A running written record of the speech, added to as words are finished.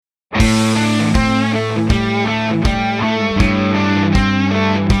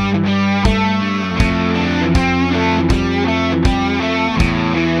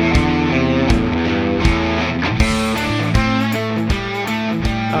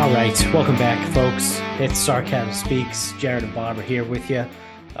All right, welcome back, folks. It's Sarcasm Speaks. Jared and Bob are here with you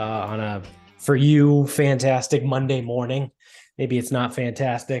on a, for you, fantastic Monday morning. Maybe it's not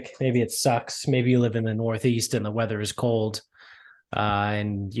fantastic. Maybe it sucks. Maybe you live in the Northeast and the weather is cold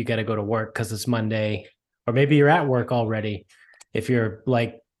and you got to go to work because it's Monday. Or maybe you're at work already if you're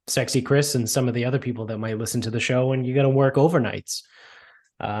like Sexy Chris and some of the other people that might listen to the show and you got to work overnights.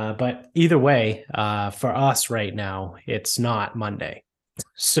 But either way, for us right now, it's not Monday.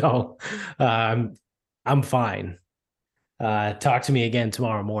 So I'm fine. Talk to me again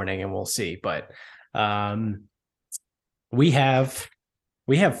tomorrow morning and we'll see. But we have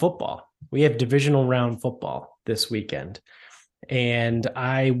football. We have divisional round football this weekend. And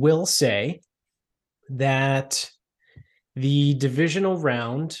I will say that the divisional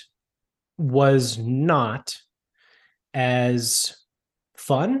round was not as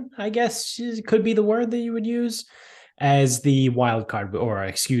fun, I guess could be the word that you would use, as the wild card, or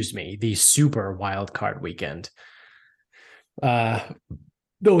excuse me, the super wild card weekend.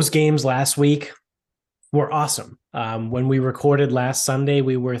 Those games last week were awesome. When we recorded last Sunday,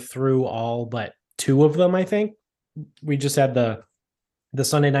 we were through all but two of them, I think. We just had the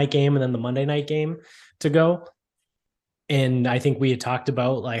Sunday night game and then the Monday night game to go. And I think we had talked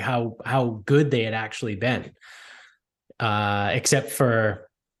about like how good they had actually been. Except for,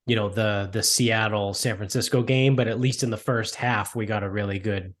 you know, the Seattle San Francisco game, but at least in the first half, we got a really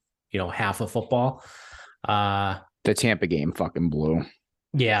good, you know, half of football. The Tampa game fucking blew.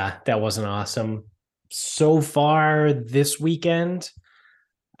 Yeah, that wasn't awesome. So far this weekend,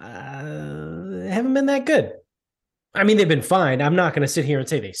 haven't been that good. I mean, they've been fine. I'm not going to sit here and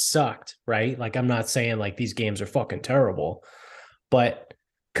say they sucked, right? Like, I'm not saying like these games are fucking terrible, but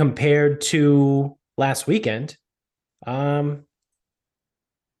compared to last weekend,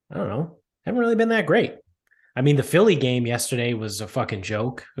 I don't know. Haven't really been that great. I mean, the Philly game yesterday was a fucking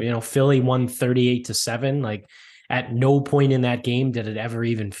joke. You know, Philly won 38-7. Like, at no point in that game did it ever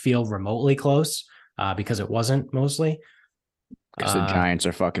even feel remotely close, because it wasn't mostly. Because the Giants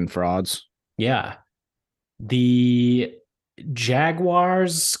are fucking frauds. Yeah. The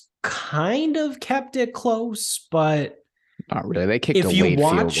Jaguars kind of kept it close, but not really. They kicked a late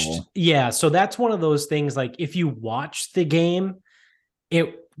field goal. Yeah, so that's one of those things, like, if you watched the game,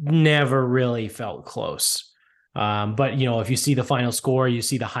 it never really felt close. But, you know, if you see the final score, you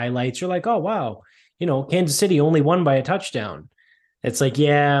see the highlights, you're like, oh, wow, you know, Kansas City only won by a touchdown. It's like,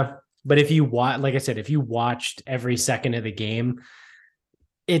 yeah, but if you watch, like I said, if you watched every second of the game,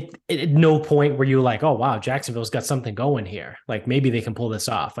 it at no point were you like, oh, wow, Jacksonville's got something going here. Like, maybe they can pull this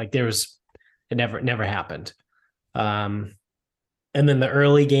off. Like, it never happened. And then the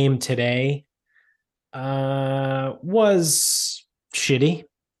early game today was shitty.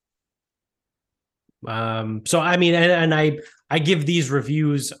 So I mean, and I give these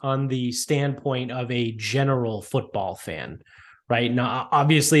reviews on the standpoint of a general football fan, right? Now,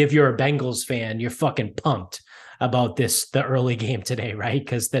 obviously, if you're a Bengals fan, you're fucking pumped about the early game today, right?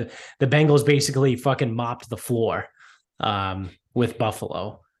 Because the Bengals basically fucking mopped the floor with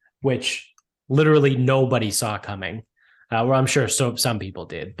Buffalo, which literally nobody saw coming. Well, I'm sure some people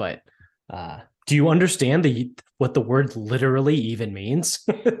did, but do you understand what the word literally even means?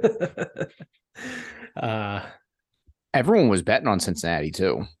 Everyone was betting on Cincinnati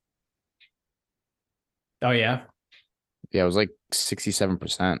too. Oh yeah, it was like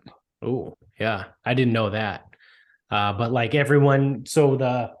 67%. Oh yeah, I didn't know that. But like everyone,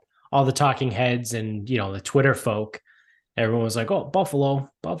 so all the talking heads and, you know, the Twitter folk, everyone was like, oh,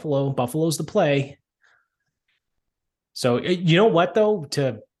 Buffalo's the play. So you know what though?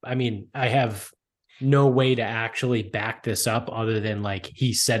 I mean, I have no way to actually back this up other than like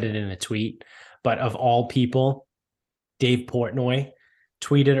he said it in a tweet. But of all people, Dave Portnoy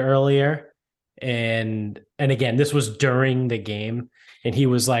tweeted earlier, and again, this was during the game, and he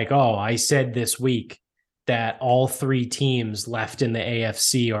was like, "Oh, I said this week that all three teams left in the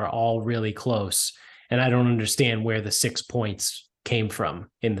AFC are all really close, and I don't understand where the 6 points came from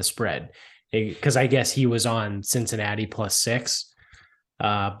in the spread." Because I guess he was on Cincinnati +6,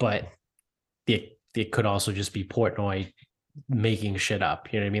 but it could also just be Portnoy making shit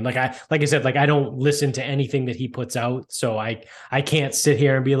up. You know what I mean? Like I said, like I don't listen to anything that he puts out, so I can't sit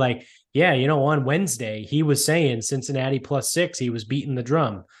here and be like, yeah, you know, on Wednesday he was saying Cincinnati +6, he was beating the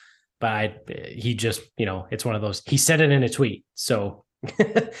drum, but he just, you know, it's one of those. He said it in a tweet, so.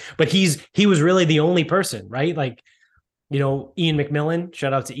 But he was really the only person, right? Like, you know, Ian McMillan,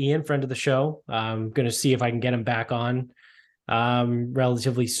 shout out to Ian, friend of the show. I'm going to see if I can get him back on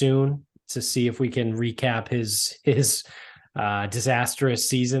relatively soon to see if we can recap his disastrous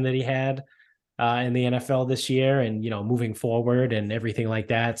season that he had. in the NFL this year, and moving forward and everything like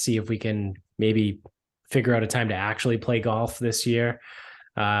that. See if we can maybe figure out a time to actually play golf this year.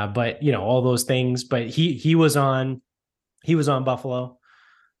 But all those things. But he was on Buffalo.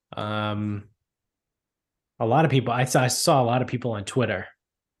 A lot of people, I saw a lot of people on Twitter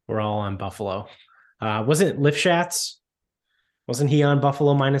were all on Buffalo. Wasn't Lifshatz? Wasn't he on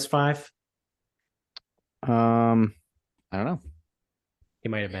Buffalo -5? I don't know. He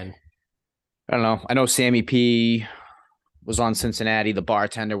might have been. I don't know. I know Sammy P was on Cincinnati. The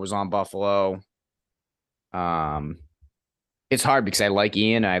bartender was on Buffalo. It's hard because I like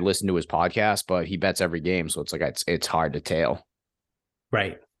Ian. I listen to his podcast, but he bets every game, so it's like it's hard to tail.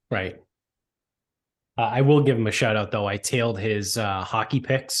 Right. I will give him a shout out though. I tailed his hockey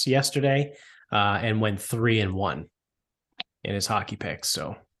picks yesterday and went 3-1 in his hockey picks.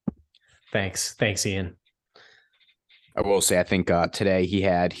 So thanks, Ian. I will say, I think today he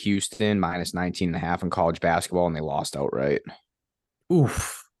had Houston -19.5 in college basketball, and they lost outright.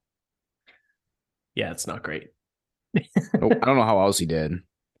 Oof. Yeah, it's not great. I don't know how else he did.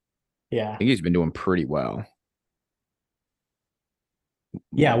 Yeah. I think he's been doing pretty well.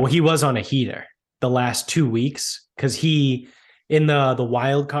 Yeah, well, he was on a heater the last 2 weeks because he, in the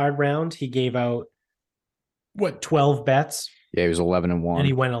wild card round, he gave out 12 bets. Yeah, he was 11-1, and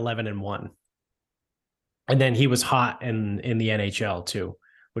he went 11-1. And then he was hot in the NHL too,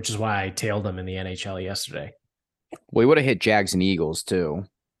 which is why I tailed him in the NHL yesterday. Well, he would have hit Jags and Eagles too.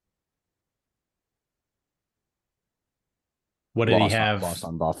 What did he have? Lost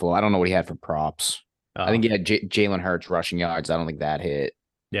on Buffalo. I don't know what he had for props. I think he had Jalen Hurts rushing yards. I don't think that hit.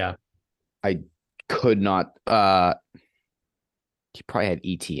 Yeah. I could not. He probably had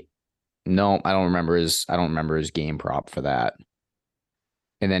ET. No, I don't remember his game prop for that.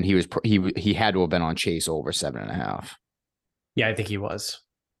 And then he had to have been on Chase over 7.5. Yeah, I think he was.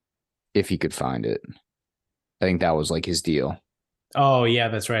 If he could find it. I think that was like his deal. Oh, yeah,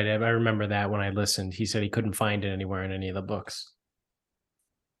 that's right. I remember that when I listened. He said he couldn't find it anywhere in any of the books.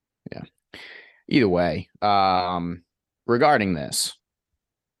 Yeah. Either way, regarding this,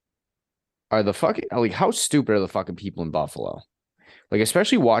 how stupid are the fucking people in Buffalo? Like,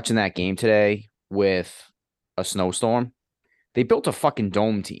 especially watching that game today with a snowstorm. They built a fucking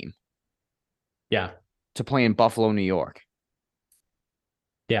dome team. Yeah. To play in Buffalo, New York.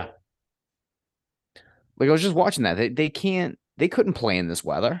 Yeah. Like, I was just watching that. They couldn't play in this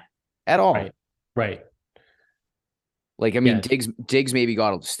weather at all. Right. Like, I mean, Diggs maybe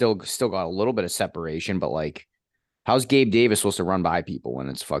still got a little bit of separation, but like, how's Gabe Davis supposed to run by people when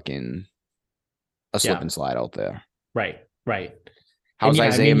it's fucking a slip and slide out there? Right. How's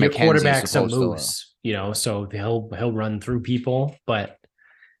Isaiah McKenzie your quarterback's a moose, so he'll run through people, but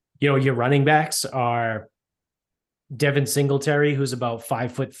your running backs are Devin Singletary, who's about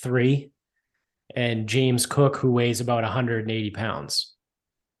 5'3", and James Cook, who weighs about 180 pounds.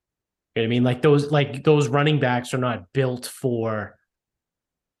 You know what I mean? Those running backs are not built for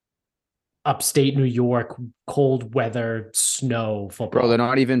upstate New York, cold weather, snow football. Bro, they're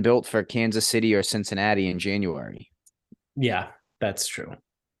not even built for Kansas City or Cincinnati in January. Yeah, that's true.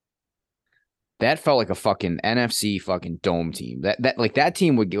 That felt like a fucking NFC fucking dome team. That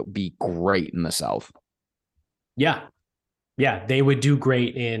team would be great in the South. Yeah. Yeah, they would do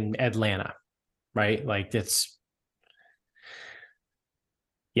great in Atlanta, right? Like that's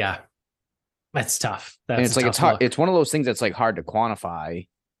tough. And it's like it's hard. It's one of those things that's like hard to quantify.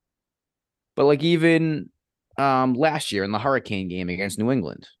 But like even last year in the Hurricane game against New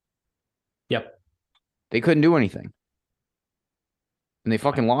England. Yep. They couldn't do anything. And they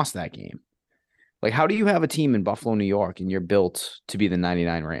fucking lost that game. Like, how do you have a team in Buffalo, New York, and you're built to be the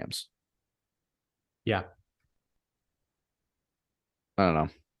 99 Rams? Yeah. I don't know.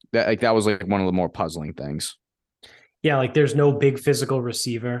 That was like one of the more puzzling things. Yeah, like there's no big physical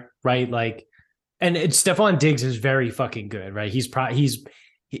receiver, right? Like, and Stephon Diggs is very fucking good, right? He's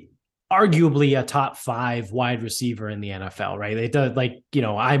arguably a top 5 wide receiver in the NFL, right? It does,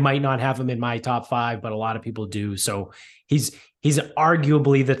 I might not have him in my top 5, but a lot of people do. So he's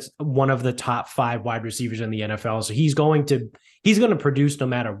arguably one of the top 5 wide receivers in the NFL. So he's going to produce no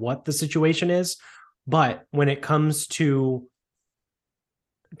matter what the situation is. But when it comes to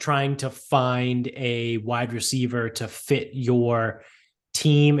trying to find a wide receiver to fit your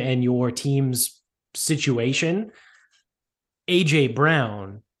team and your team's situation, AJ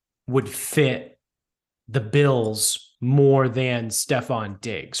Brown would fit the Bills more than Stephon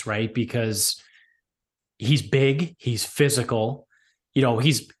Diggs, right? Because he's big, he's physical,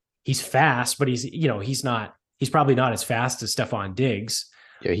 he's fast, but he's probably not as fast as Stephon Diggs.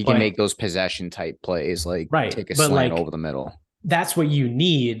 Yeah, he can make those possession type plays, take a slant over the middle. That's what you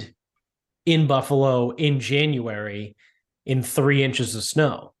need in Buffalo in January in 3 inches of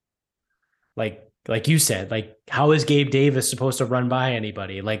snow. Like you said, like how is Gabe Davis supposed to run by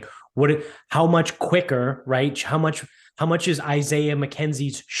anybody? Like how much quicker, right? How much is Isaiah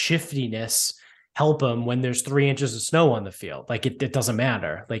McKenzie's shiftiness help him when there's 3 inches of snow on the field? Like it doesn't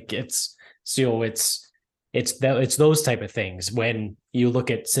matter. Like it's those type of things. When you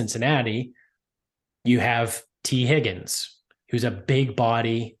look at Cincinnati, you have T. Higgins, who's a big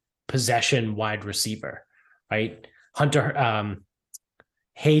body possession wide receiver, right?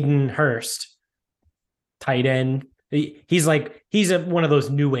 Hayden Hurst, tight end. He's one of those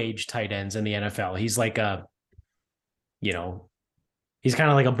new age tight ends in the NFL. He's like he's kind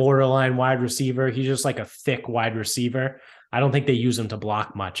of like a borderline wide receiver. He's just like a thick wide receiver. I don't think they use him to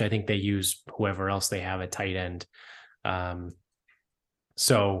block much. I think they use whoever else they have at tight end.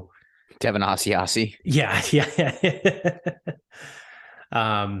 So Devin Asiasi. Yeah.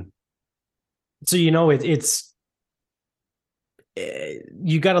 So it's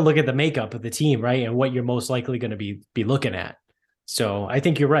you got to look at the makeup of the team, right? And what you're most likely going to be looking at. So I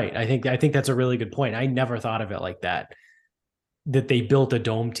think you're right. I think that's a really good point. I never thought of it like that they built a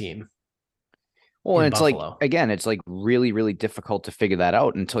dome team. Well, and it's Buffalo. Like, again, it's like really, really difficult to figure that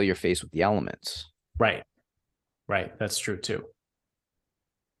out until you're faced with the elements. Right. That's true too.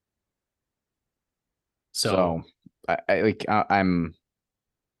 So I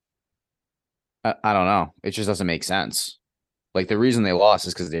don't know. It just doesn't make sense. Like the reason they lost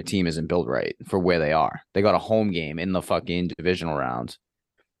is because their team isn't built right for where they are. They got a home game in the fucking divisional round,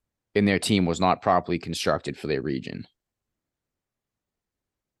 and their team was not properly constructed for their region.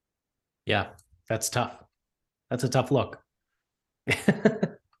 Yeah, that's tough. That's a tough look.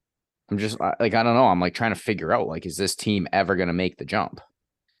 I'm just like, I don't know. I'm like trying to figure out, like, is this team ever going to make the jump?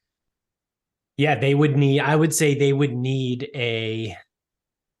 Yeah, I would say they would need a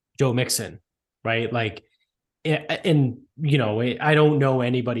Joe Mixon, right? Like, and I don't know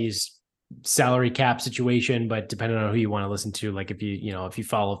anybody's salary cap situation, but depending on who you want to listen to, like if you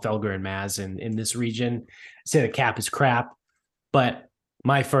follow Felger and Maz in this region, say the cap is crap, but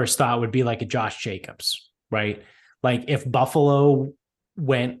my first thought would be like a Josh Jacobs, right? Like if Buffalo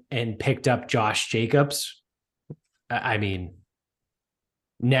went and picked up Josh Jacobs, I mean,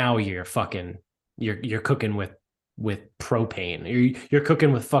 now you're cooking with propane. You're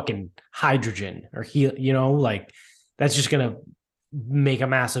cooking with fucking hydrogen or like that's just going to make a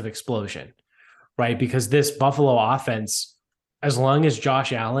massive explosion, right? Because this Buffalo offense, as long as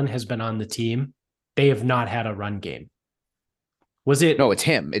Josh Allen has been on the team, they have not had a run game. Was it? No, it's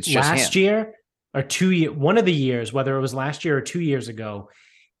him. It's just last year or 2 years. One of the years, whether it was last year or 2 years ago,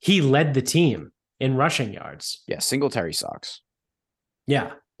 he led the team in rushing yards. Yeah, Singletary sucks.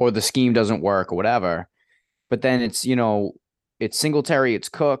 Yeah. Or the scheme doesn't work or whatever. But then it's Singletary, it's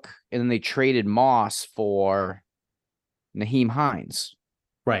Cook, and then they traded Moss for Nyheim Hines.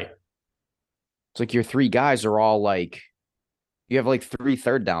 Right. It's like your three guys are all like, you have like 3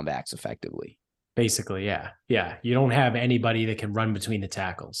 third down backs effectively. Basically, yeah. Yeah. You don't have anybody that can run between the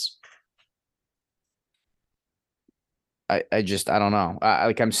tackles. I don't know.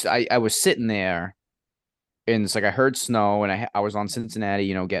 I was sitting there and it's like, I heard snow and I was on Cincinnati,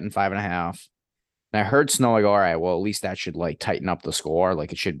 getting 5.5. And I heard snow. I go, all right, well, at least that should like tighten up the score.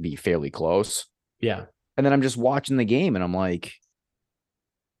 Like it should be fairly close. Yeah. And then I'm just watching the game and I'm like,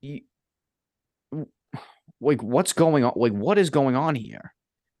 what's going on? Like, what is going on here?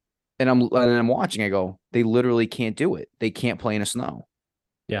 And I'm watching. I go, they literally can't do it. They can't play in the snow.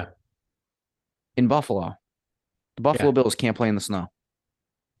 Yeah. In Buffalo, the Buffalo Bills can't play in the snow.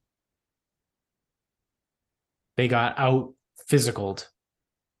 They got out physicaled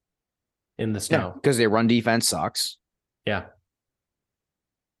in the snow because their run defense sucks. Yeah.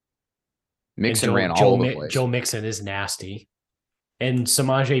 Mixon ran all over the place. Joe Mixon is nasty. And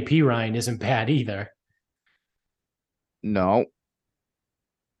Samaje Perine isn't bad either. No.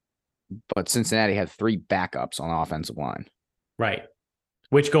 But Cincinnati had 3 backups on the offensive line. Right.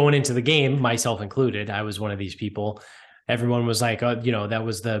 Which going into the game, myself included, I was one of these people. Everyone was like, that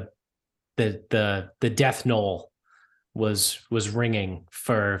was the death knell was ringing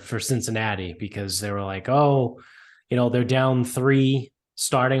for Cincinnati because they were like, they're down 3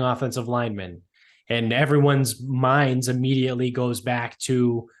 starting offensive linemen. And everyone's minds immediately goes back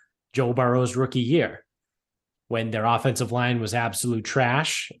to Joe Burrow's rookie year, when their offensive line was absolute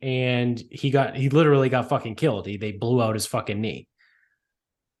trash and he literally got fucking killed. They blew out his fucking knee.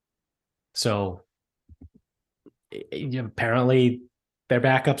 So apparently their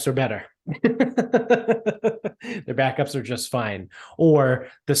backups are better. Their backups are just fine. Or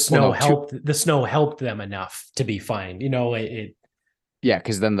the snow helped them enough to be fine. Yeah,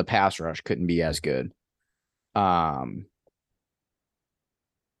 because then the pass rush couldn't be as good. But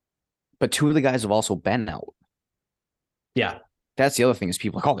two of the guys have also been out. Yeah. That's the other thing is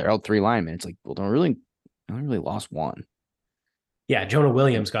people like, oh, they're out 3 linemen. It's like, well, they only lost one. Yeah, Jonah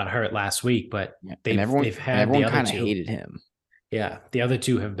Williams got hurt last week, but Yeah. they've had the other kind of two. hated him. Yeah, the other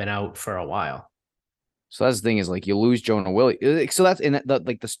two have been out for a while. So that's the thing is like you lose Jonah Williams. So that's in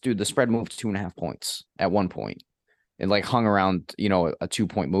the spread moved 2.5 points at one point, and like hung around a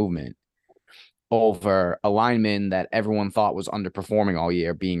 2-point movement over a lineman that everyone thought was underperforming all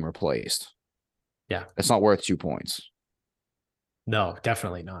year being replaced. Yeah, it's not worth 2 points. No,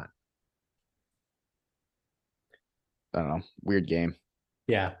 definitely not. I don't know. Weird game.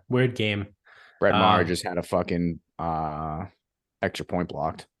 Yeah, weird game. Brett Maher just had a fucking extra point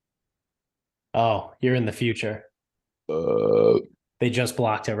blocked. Oh, you're in the future. They just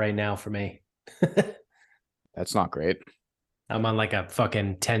blocked it right now for me. That's not great. I'm on like a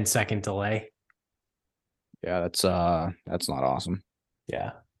fucking 10-second delay. Yeah, that's not awesome.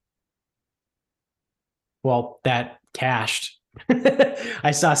 Yeah. Well, that cashed.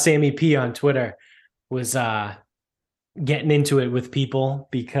 I saw Sammy P on Twitter was getting into it with people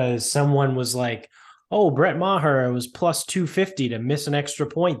because someone was like, oh, Brett Maher was plus 250 to miss an extra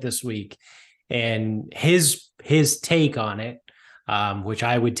point this week. And his take on it, which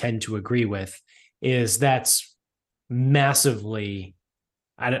I would tend to agree with, is that's massively,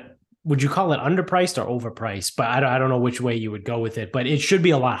 would you call it underpriced or overpriced? But I don't know which way you would go with it, but it should be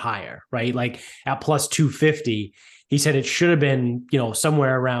a lot higher, right? Like at plus 250, he said it should have been,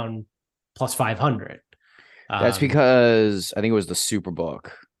 somewhere around plus 500. That's because I think it was the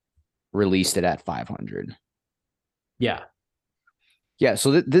Superbook released it at 500. Yeah. Yeah.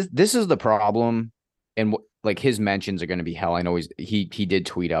 So this is the problem. And like his mentions are going to be hell. I know he did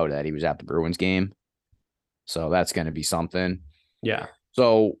tweet out that he was at the Bruins game. So that's going to be something. Yeah.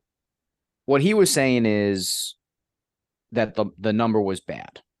 So what he was saying is that the number was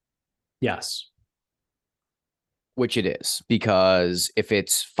bad. Yes. Which it is, because if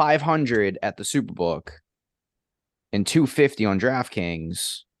it's 500 at the Superbook and 250 on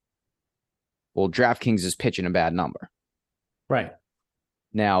DraftKings, well, DraftKings is pitching a bad number. Right.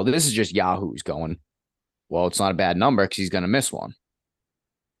 Now, this is just Yahoo's going, well, it's not a bad number because he's going to miss one.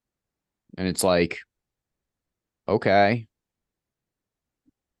 And it's like, okay.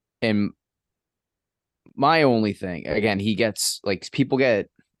 And my only thing, again, he gets like people get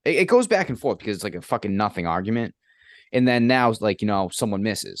it goes back and forth because it's like a fucking nothing argument. And then now it's like, someone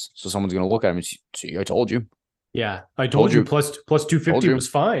misses. So someone's going to look at him and see, I told you. Yeah. I told you plus 250 was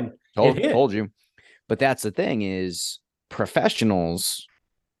fine. Told you. But that's the thing is professionals.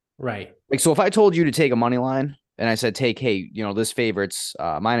 Right. Like, so if I told you to take a money line and I said, hey, this favorite's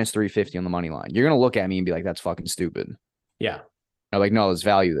minus 350 on the money line, you're going to look at me and be like, that's fucking stupid. Yeah. I'm like, no, there's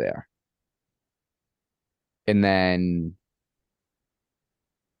value there. And then,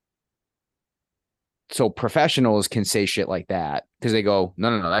 so professionals can say shit like that because they go,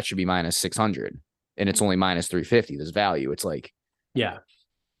 no, that should be minus 600 and it's only minus 350. There's value. It's like, yeah,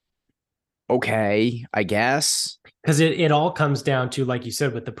 okay, I guess. Because it all comes down to, like you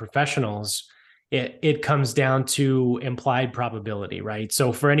said, with the professionals, it comes down to implied probability, right?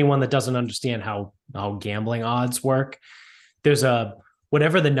 So for anyone that doesn't understand how gambling odds work, there's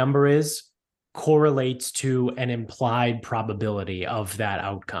whatever the number is correlates to an implied probability of that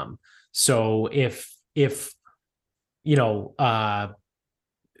outcome. So if if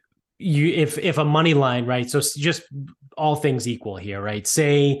a money line, right? So just all things equal here, right?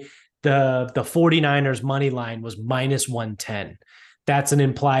 Say the 49ers money line was minus 110. That's an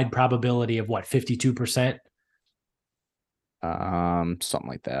implied probability of what, 52%? Something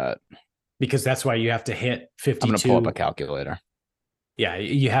like that. Because that's why you have to hit 52. I'm going to pull up a calculator. Yeah,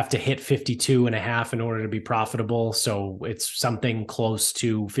 you have to hit 52 and a half in order to be profitable. So it's something close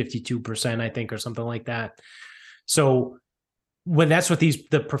to 52%, I think, or something like that. So when that's what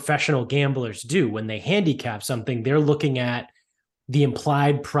the professional gamblers do, when they handicap something, they're looking at the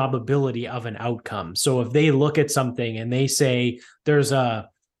implied probability of an outcome. So if they look at something and they say there's a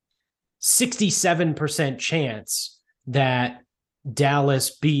 67% chance that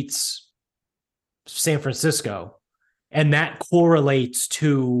Dallas beats San Francisco, and that correlates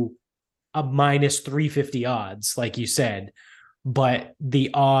to a minus 350 odds, like you said, but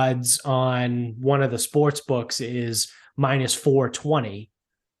the odds on one of the sports books is minus 420.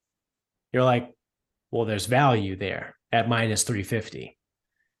 You're like, well, there's value there at minus 350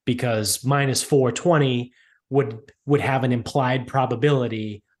 because minus 420 would have an implied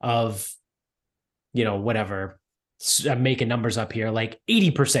probability of, whatever, I'm making numbers up here, like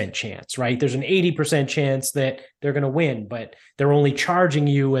 80% chance, right? There's an 80% chance that they're going to win, but they're only charging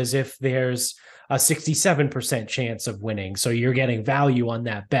you as if there's a 67% chance of winning. So you're getting value on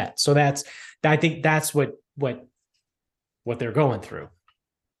that bet. So I think that's what they're going through.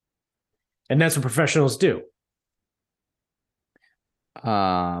 And that's what professionals do.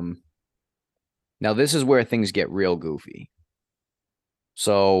 Now this is where things get real goofy.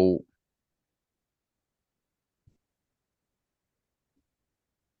 So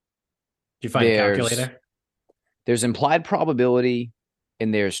Did you find a calculator? There's implied probability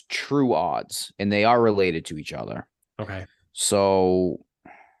and there's true odds, and they are related to each other. Okay. So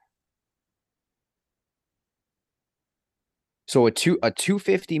a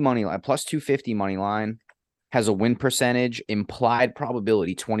 250 money line plus 250 money line has a win percentage implied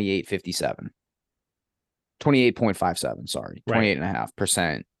probability 28.57, sorry.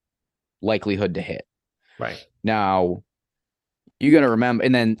 28.5% likelihood to hit. Right. Now you got to remember,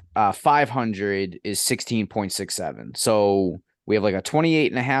 and then 500 is 16.67. So we have like a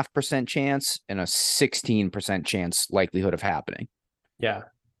 28.5% chance and a 16% chance likelihood of happening. Yeah.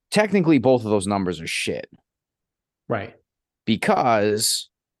 Technically, both of those numbers are shit. Right. Because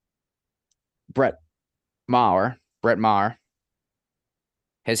Brett Maher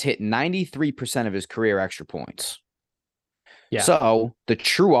has hit 93% of his career extra points. Yeah. So the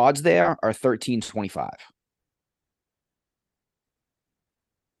true odds there are 13.25.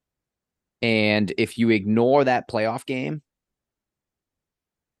 And if you ignore that playoff game,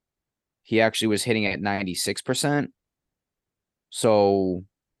 he actually was hitting at 96%. So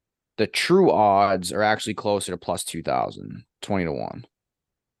the true odds are actually closer to plus 2,000, 20-1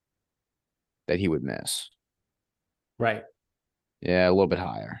 that he would miss. Right. Yeah, a little bit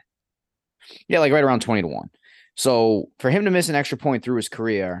higher. Yeah, like right around 20-1. So for him to miss an extra point through his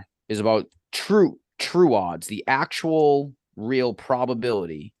career is about true odds. The actual real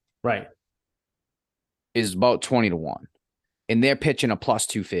probability. Right. Is about 20-1. And they're pitching a plus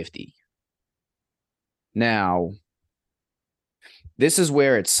 250. Now, this is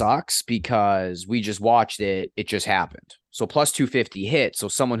where it sucks because we just watched it. It just happened. So plus 250 hit. So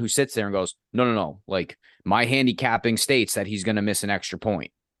someone who sits there and goes, no. Like my handicapping states that he's going to miss an extra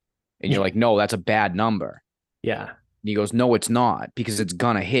point. And you're like, no, that's a bad number. Yeah. And he goes, no, it's not because it's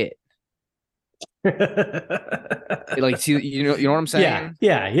going to hit. Like, see, you know what I'm saying?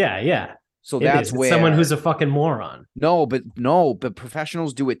 Yeah. So that's where someone who's a fucking moron. No, but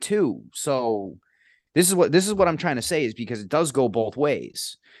professionals do it too. So this is what I'm trying to say is because it does go both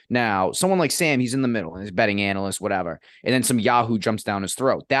ways. Now, someone like Sam, he's in the middle and he's betting analyst, whatever. And then some Yahoo jumps down his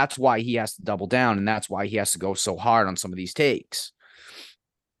throat. That's why he has to double down. And that's why he has to go so hard on some of these takes.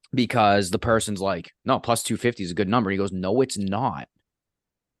 Because the person's like, no, plus 250 is a good number. He goes, no, it's not.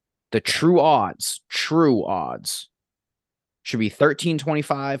 The true odds should be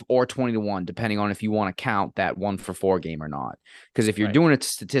 13.25 or 20-1, depending on if you want to count that 1-for-4 game or not. Because if you're doing a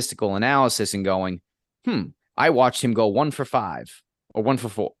statistical analysis and going, I watched him go 1-for-5 or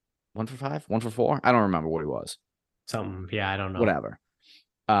 1-for-4. 1-for-5? 1-for-4? I don't remember what he was. Something. Yeah, I don't know. Whatever.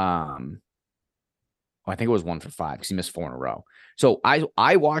 I think it was 1-for-5 because he missed 4 in a row. So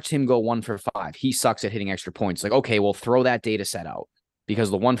I watched him go 1-for-5. He sucks at hitting extra points. Like, okay, well, throw that data set out because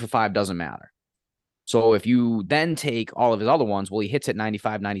the 1-for-5 doesn't matter. So if you then take all of his other ones, well, he hits at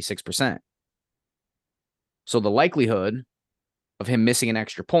 95, 96%. So the likelihood of him missing an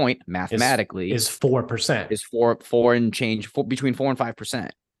extra point mathematically is 4%. Is four and change, between 4 and 5%,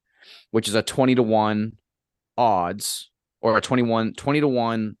 which is a 20-1 odds or a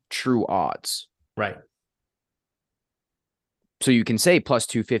 20-1 true odds. Right. So you can say plus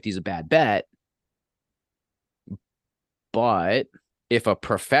 250 is a bad bet. But if a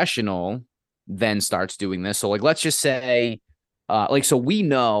professional then starts doing this, so like let's just say so we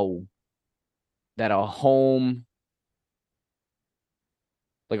know that a home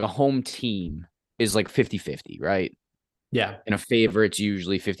team is like 50-50, right? Yeah. In a favor, it's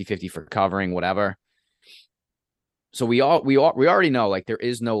usually 50-50 for covering, whatever. So we already know like there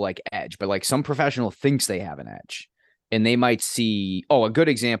is no like edge, but like some professional thinks they have an edge. And they might see, a good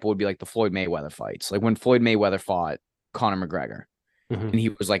example would be like the Floyd Mayweather fights. Like when Floyd Mayweather fought Conor McGregor and he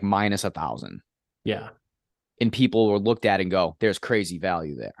was like minus 1,000. Yeah. And people were looked at and go, there's crazy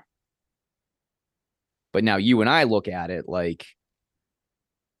value there. But now you and I look at it like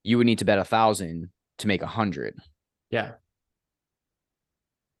you would need to bet 1,000 to make 100. Yeah.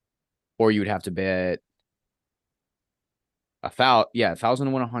 Or you would have to bet 1,000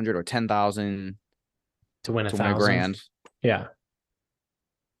 to win 100 or 10,000 to win a grand. Yeah.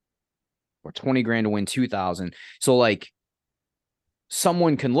 Or 20 grand to win 2,000. So like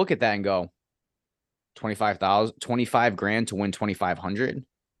someone can look at that and go, 25 grand to win 2,500.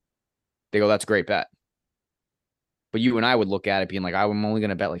 They go, that's a great bet. But you and I would look at it being like, I'm only going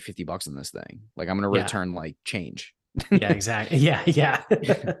to bet like $50 on this thing. Like I'm going to return like change. Yeah, exactly. Yeah.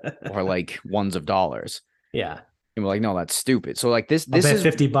 Or like ones of dollars. Yeah. And we're like, no, that's stupid. So like this bet is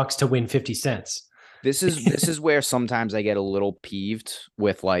 $50 to win 50 cents. This is where sometimes I get a little peeved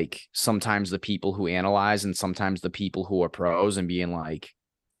with like sometimes the people who analyze and sometimes the people who are pros and being like,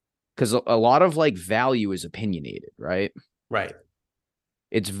 because a lot of like value is opinionated, right? Right.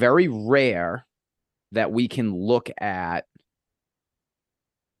 It's very rare that we can look at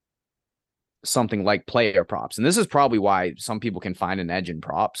something like player props. And this is probably why some people can find an edge in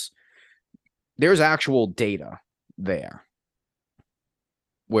props. There's actual data there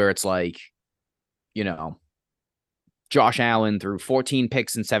where it's like, you know, Josh Allen threw 14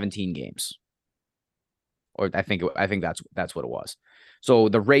 picks in 17 games. Or I think that's what it was. So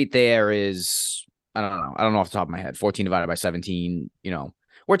the rate there is, I don't know off the top of my head, 14 divided by 17, you know,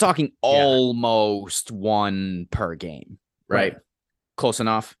 we're talking almost one per game, right? Close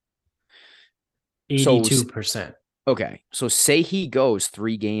enough. 82%. So, okay. So say he goes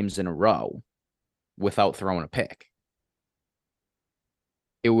 3 games in a row without throwing a pick.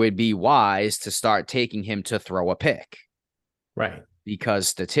 It would be wise to start taking him to throw a pick. Right. Because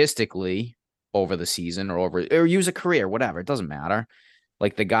statistically over the season or use a career, whatever, it doesn't matter.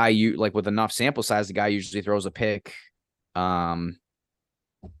 Like the guy with enough sample size, the guy usually throws a pick 82%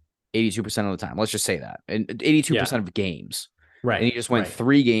 of the time. Let's just say that. And 82% of games. Right. And he just went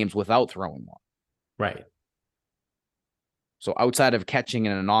 3 games without throwing one. Right. So outside of catching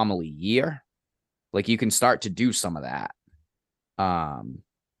an anomaly year, like you can start to do some of that.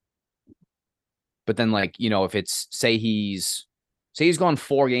 But then like, you know, if it's say he's gone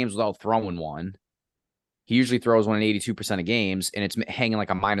 4 games without throwing one, he usually throws one in 82% of games and it's hanging like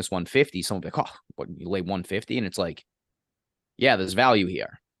a minus 150. Someone will be like, oh, what, you lay 150? And it's like, yeah, there's value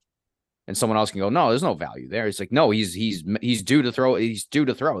here. And someone else can go, no, there's no value there. It's like, no, he's due to throw. He's due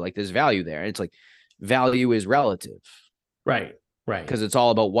to throw. Like there's value there. And it's like value is relative. Right. Because it's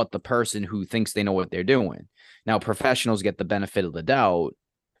all about what the person who thinks they know what they're doing. Now, professionals get the benefit of the doubt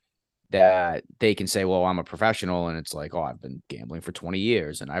that they can say, well, I'm a professional. And it's like, oh, I've been gambling for 20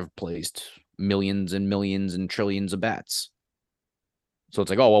 years and I've placed millions and millions and trillions of bets. So it's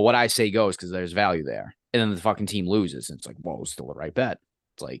like, oh, well, what I say goes because there's value there. And then the fucking team loses. And it's like, well, it's still the right bet.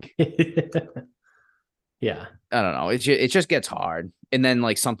 It's like, yeah, I don't know. It just gets hard. And then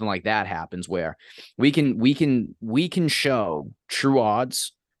like something like that happens where we can show true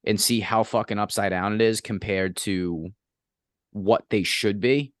odds and see how fucking upside down it is compared to what they should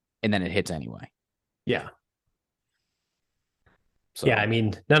be. And then it hits anyway. Yeah. So, yeah. I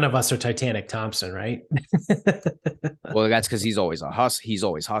mean, none of us are Titanic Thompson, right? Well, that's because he's always he's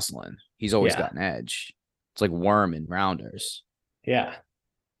always hustling. He's always got an edge. It's like Worm and Rounders. Yeah.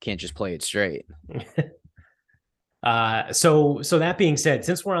 Can't just play it straight. So that being said,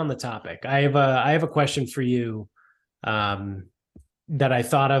 since we're on the topic, I have a question for you that I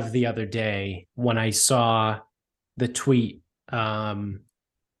thought of the other day when I saw the tweet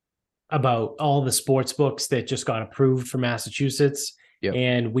about all the sports books that just got approved for Massachusetts. Yep.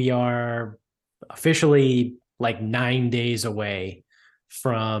 And we are officially like 9 days away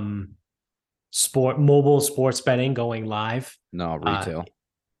from mobile sports betting going live. No, retail.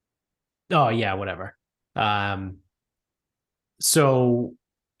 Oh yeah, whatever. So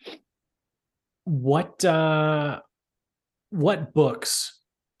what books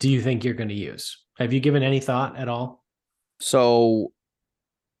do you think you're going to use? Have you given any thought at all? So,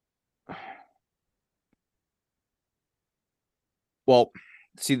 well,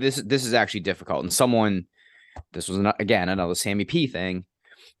 see, this is actually difficult. And this was again another Sammy P thing.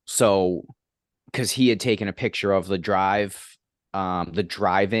 So, because he had taken a picture of the drive-in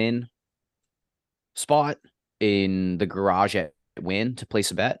spot in the garage at Wynn to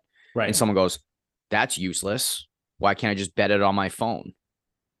place a bet. Right. And someone goes, that's useless. Why can't I just bet it on my phone? And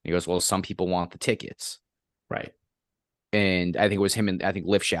he goes, well, some people want the tickets. Right. And I think it was him and I think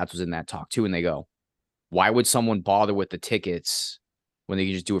Lifshatz was in that talk too. And they go, why would someone bother with the tickets when they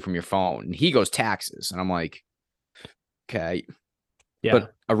can just do it from your phone? And he goes, taxes. And I'm like, okay. Yeah.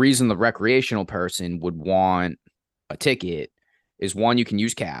 But a reason the recreational person would want a ticket is one, you can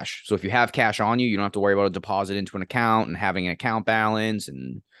use cash. So if you have cash on you, you don't have to worry about a deposit into an account and having an account balance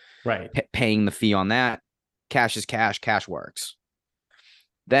and paying the fee on that. Cash is cash. Cash works.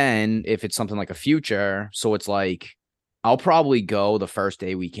 Then if it's something like a future, so it's like, I'll probably go the first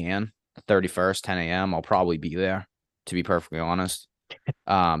day we can, the 31st, 10 a.m. I'll probably be there, to be perfectly honest.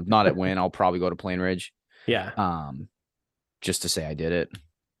 Not at Wynn. I'll probably go to Plain Ridge. Yeah. Just to say I did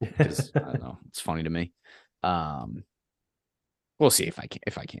it. because I don't know, it's funny to me. Um, we'll see if I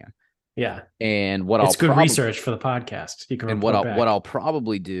can. Yeah. And what It's I'll good probably research for the podcast. You can and report what back. I'll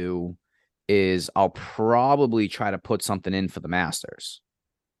probably do is I'll probably try to put something in for the Masters.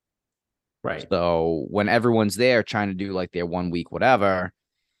 Right. So when everyone's there trying to do like their 1 week whatever,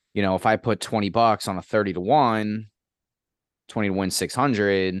 if I put $20 on a 30 to 1, 20 to win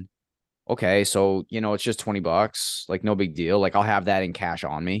 600, okay, so it's just $20, like no big deal. Like I'll have that in cash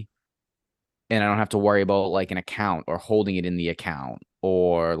on me. And I don't have to worry about like an account or holding it in the account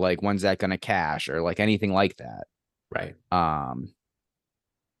or like when's that gonna cash or like anything like that. Right. And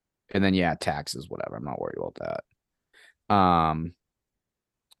then yeah, taxes, whatever. I'm not worried about that.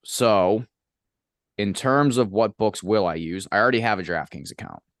 So in terms of what books will I use, I already have a DraftKings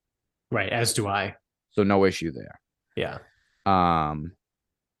account. Right. As do I. So no issue there. Yeah.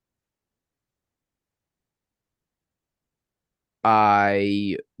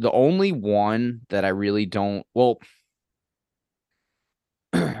 The only one that I really don't, well,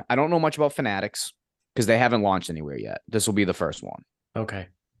 I don't know much about Fanatics because they haven't launched anywhere yet. This will be the first one. Okay.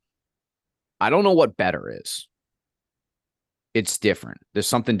 I don't know what better is. It's different. There's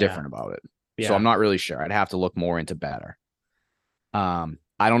something different about it. Yeah. So I'm not really sure. I'd have to look more into better.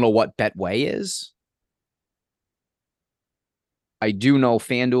 I don't know what Betway is. I do know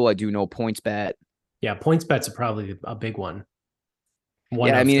FanDuel. I do know PointsBet. Yeah, PointsBet's probably a big one.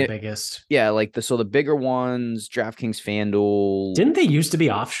 One of the biggest. Yeah, like the bigger ones, DraftKings, FanDuel. Didn't they used to be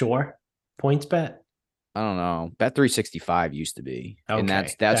offshore? PointsBet? I don't know. Bet365 used to be. Okay. And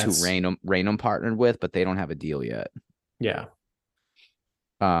that's who Raynham partnered with, but they don't have a deal yet. Yeah.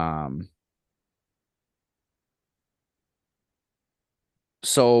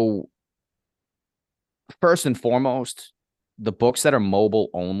 So first and foremost, the books that are mobile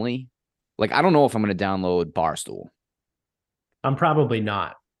only, like I don't know if I'm going to download Barstool. I'm probably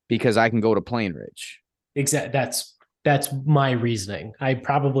not. Because I can go to Plainridge. That's my reasoning. I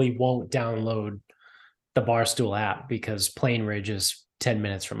probably won't download the Barstool app because Plainridge is 10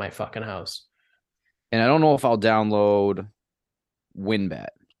 minutes from my fucking house. And I don't know if I'll download WinBet.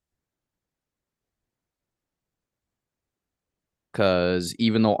 Because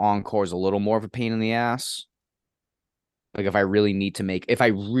even though Encore is a little more of a pain in the ass, like if I really need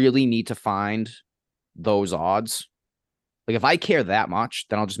to find those odds, like if I care that much,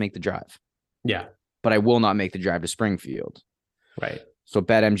 then I'll just make the drive. Yeah. But I will not make the drive to Springfield. Right. So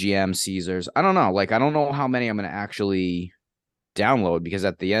BetMGM, Caesars. I don't know. Like I don't know how many I'm going to actually download because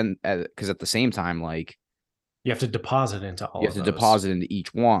at the same time, like you have to deposit into all. You have to deposit into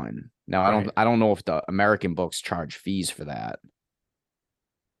each one. Now right. I don't know if the American books charge fees for that.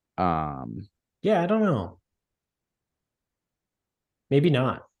 Yeah, I don't know. Maybe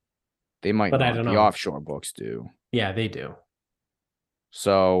not. They might, but not. I don't know. The offshore books do. Yeah, they do.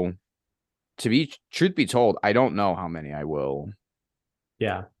 So, truth be told, I don't know how many I will.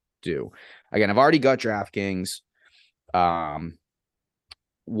 Yeah. Do. Again, I've already got DraftKings.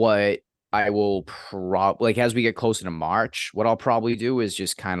 What I will like as we get closer to March, what I'll probably do is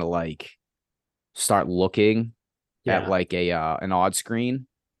just kind of like start looking at like an odd screen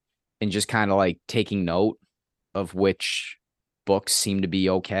and just kind of like taking note of which books seem to be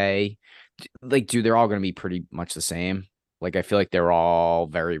okay. Like, dude, they're all going to be pretty much the same. Like, I feel like they're all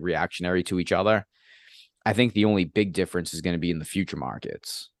very reactionary to each other. I think the only big difference is going to be in the future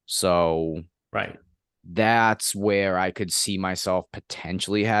markets. So, right. That's where I could see myself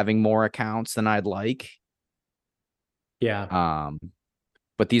potentially having more accounts than I'd like. Yeah.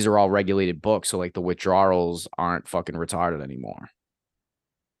 But these are all regulated books, so like the withdrawals aren't fucking retarded anymore.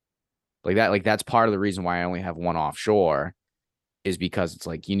 Like that's part of the reason why I only have one offshore is because it's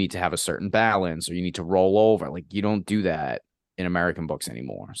like you need to have a certain balance or you need to roll over. Like you don't do that in American books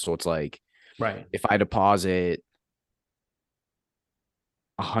anymore. So it's like, right. If I deposit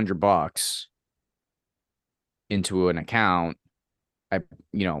 $100 into an account,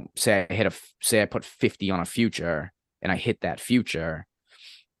 say I put 50 on a future and I hit that future,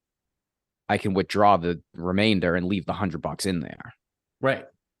 I can withdraw the remainder and leave the $100 in there. Right.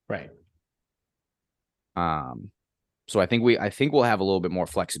 Right. So I think we'll have a little bit more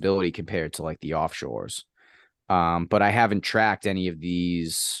flexibility compared to like the offshores. But I haven't tracked any of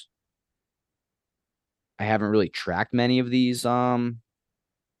these. I haven't really tracked many of these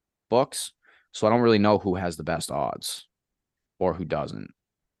books, so I don't really know who has the best odds or who doesn't.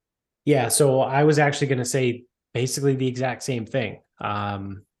 Yeah, so I was actually going to say basically the exact same thing.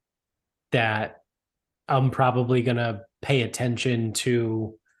 That I'm probably going to pay attention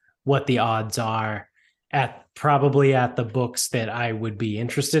to what the odds are probably at the books that I would be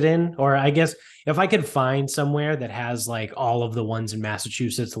interested in. Or I guess if I could find somewhere that has like all of the ones in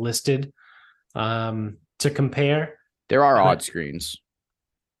Massachusetts listed to compare. There are odd screens.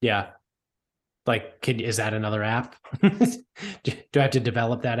 Yeah. Like, is that another app? Do I have to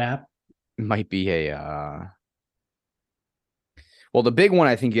develop that app? It might be well, the big one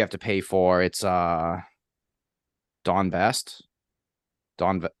I think you have to pay for, it's Don Best.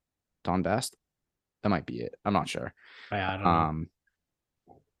 Don Best. That might be it. I'm not sure. I don't know.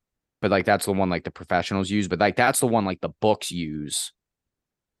 But like that's the one like the professionals use, but like that's the one like the books use.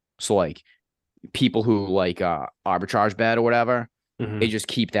 So like people who like arbitrage bet or whatever, they just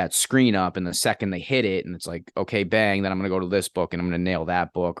keep that screen up, and the second they hit it and it's like, okay, bang, then I'm gonna go to this book and I'm gonna nail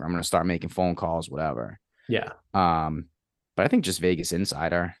that book, or I'm gonna start making phone calls, whatever. Yeah. But I think just Vegas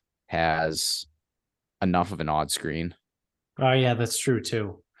Insider has enough of an odd screen. Oh yeah, that's true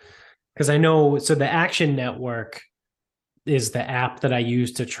too. Because I know, so the Action Network is the app that I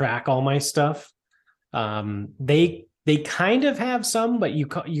use to track all my stuff. They kind of have some, but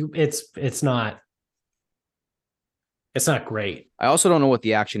it's not great. I also don't know what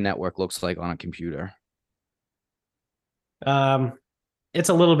the Action Network looks like on a computer. It's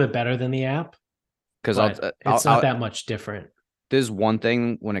a little bit better than the app because it's not that much different. There's one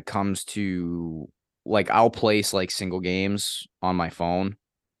thing when it comes to like I'll place like single games on my phone,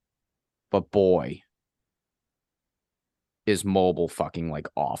 but boy, is mobile fucking like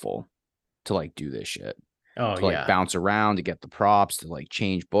awful to like do this shit. Oh, to like bounce around, to get the props, to like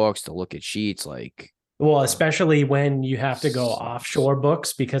change books, to look at sheets, like. Well, especially when you have to go offshore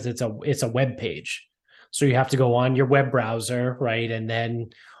books because it's a web page. So you have to go on your web browser, right? And then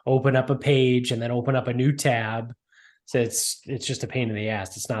open up a page and then open up a new tab. So it's just a pain in the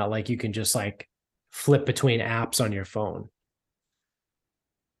ass. It's not like you can just like flip between apps on your phone.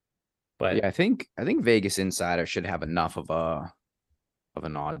 But yeah, I think Vegas Insider should have enough of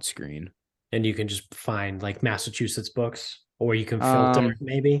an odd screen. And you can just find like Massachusetts books, or you can filter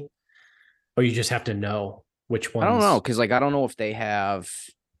maybe. Or you just have to know which ones. I don't know, because like I don't know if they have.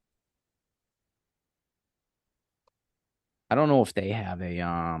 I don't know if they have a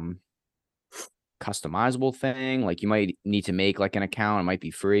customizable thing. Like you might need to make like an account. It might be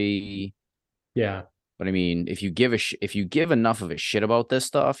free. Yeah. But I mean, if you give enough of a shit about this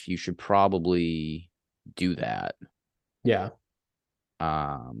stuff, you should probably do that. Yeah.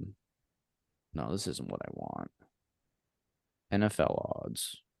 No, this isn't what I want. NFL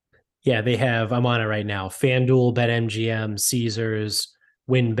odds. Yeah, they have. I'm on it right now. FanDuel, BetMGM, Caesars,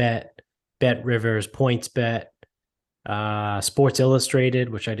 WinBet, BetRivers, PointsBet, Sports Illustrated,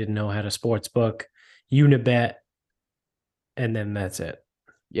 which I didn't know had a sports book, Unibet, and then that's it.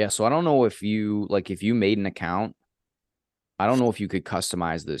 Yeah, so I don't know if you made an account, I don't know if you could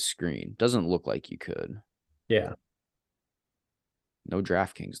customize this screen. Doesn't look like you could. Yeah. No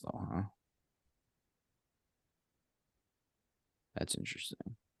DraftKings though, huh? That's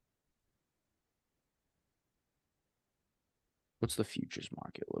interesting. What's the futures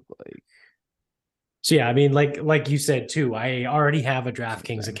market look like? So yeah, I mean, like you said too, I already have a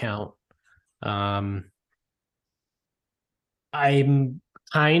DraftKings account. I'm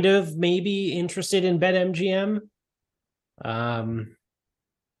kind of maybe interested in BetMGM. I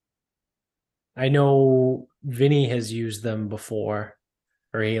know Vinny has used them before,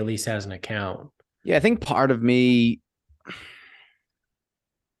 or he at least has an account. Yeah, I think part of me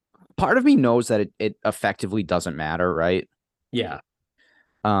knows that it effectively doesn't matter, right? Yeah.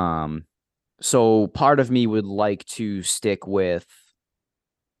 So part of me would like to stick with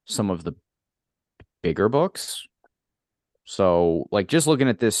some of the bigger books. So like just looking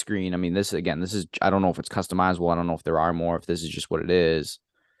at this screen, I mean, this is, I don't know if it's customizable. I don't know if there are more, if this is just what it is.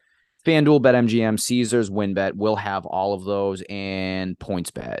 FanDuel, BetMGM, Caesars, WinBet will have all of those, and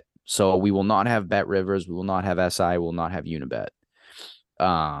PointsBet. So we will not have BetRivers. We will not have SI. We will not have Unibet.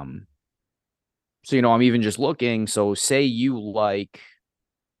 So, I'm even just looking. So say you like,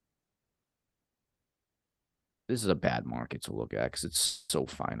 this is a bad market to look at because it's so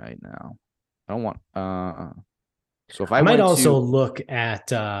finite now. I don't want, so if I might also look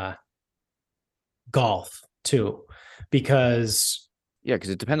at golf too, because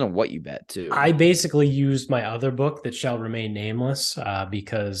it depends on what you bet too. I basically used my other book that shall remain nameless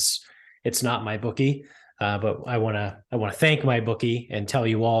because it's not my bookie. But I want to thank my bookie and tell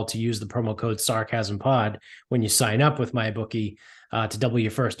you all to use the promo code SarcasmPod when you sign up with my bookie to double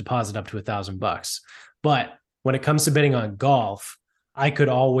your first deposit up to $1,000. But when it comes to betting on golf, I could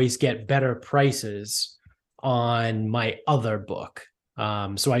always get better prices on my other book.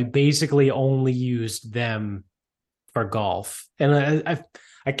 So I basically only used them for golf. And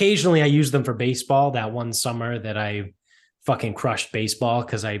occasionally I use them for baseball. That one summer that I fucking crushed baseball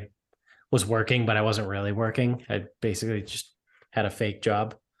because I was working, but I wasn't really working. I basically just had a fake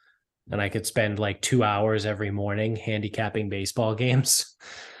job, and I could spend like 2 hours every morning handicapping baseball games.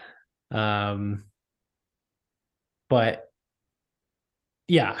 But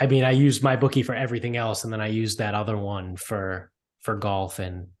yeah, I mean, I use my bookie for everything else, and then I use that other one for golf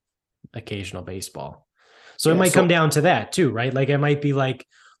and occasional baseball. So it Yeah. might So come down to that too, right? Like it might be like,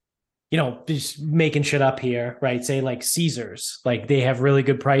 just making shit up here, right? Say like Caesars, like they have really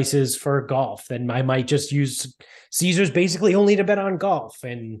good prices for golf. Then I might just use Caesars basically only to bet on golf.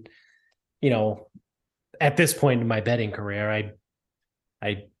 And, you know, at this point in my betting career,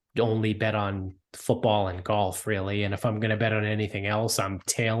 I only bet on football and golf really. And if I'm going to bet on anything else, I'm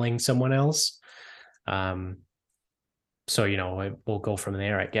tailing someone else. Um, so, we'll go from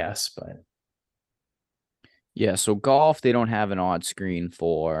there, I guess. But yeah, so golf they don't have an odd screen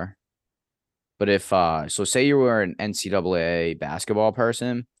for. But if so say you were an NCAA basketball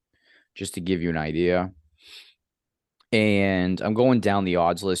person, just to give you an idea. And I'm going down the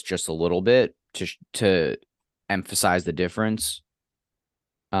odds list just a little bit to emphasize the difference.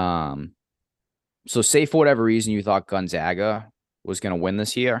 So say for whatever reason you thought Gonzaga was going to win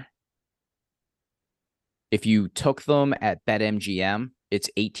this year. If you took them at BetMGM,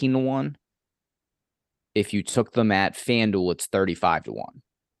 it's 18-1. If you took them at FanDuel, it's 35-1.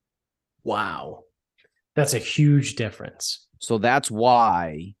 wow, that's a huge difference. So that's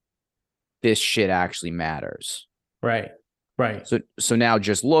why this shit actually matters. Right. Right. So now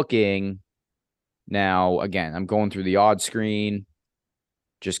just looking, now again, I'm going through the odds screen,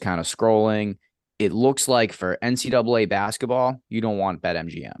 just kind of scrolling. It looks like for NCAA basketball, you don't want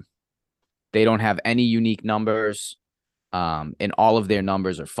BetMGM. They don't have any unique numbers, and all of their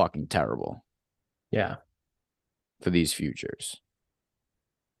numbers are fucking terrible. Yeah. For these futures.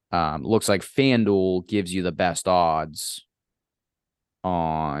 Looks like FanDuel gives you the best odds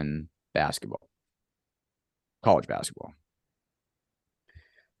on basketball, college basketball.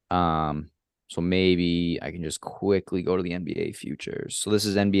 So maybe I can just quickly go to the NBA futures. So this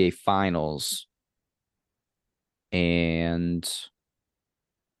is NBA Finals. And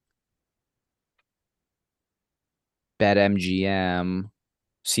BetMGM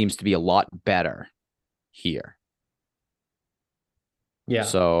seems to be a lot better here. Yeah.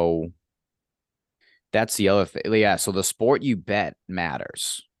 So that's the other thing. Yeah. So the sport you bet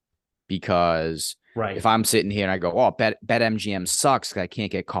matters because right. If I'm sitting here and I go, oh, BetMGM sucks because I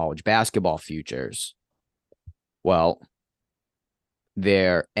can't get college basketball futures. Well,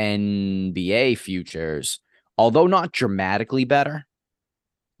 their NBA futures, although not dramatically better,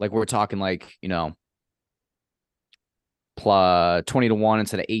 like we're talking like, plus 20-1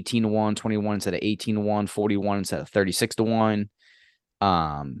 instead of 18-1, 21 instead of 18-1, 41 instead of 36-1.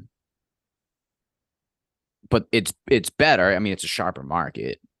 But it's better. I mean, it's a sharper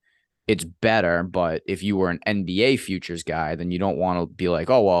market. It's better, but if you were an NBA futures guy, then you don't want to be like,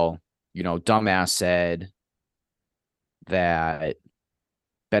 oh, well, dumbass said that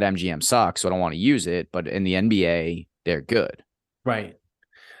BetMGM sucks, so I don't want to use it. But in the NBA, they're good. Right.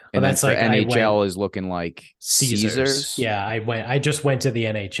 And then for like NHL is looking like Caesars. Yeah, I just went to the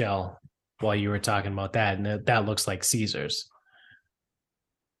NHL while you were talking about that, and that looks like Caesars.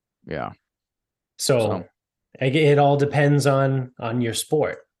 Yeah. So it all depends on your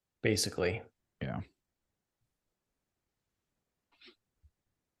sport, basically. Yeah.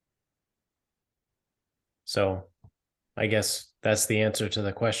 So I guess that's the answer to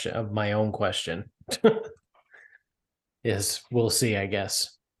the question of my own question. Is we'll see, I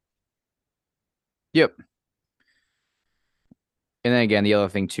guess. Yep. And then again, the other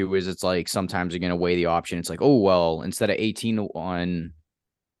thing too is it's like sometimes you're going to weigh the option. It's like, oh, well, instead of 18-1,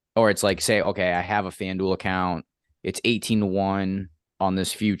 or it's like, say, okay, I have a FanDuel account. It's 18-1 on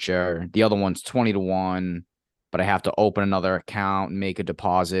this future. The other one's 20-1, but I have to open another account and make a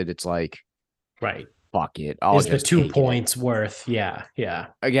deposit. It's like, right. Fuck it. Is the 2 points worth? Yeah. Yeah.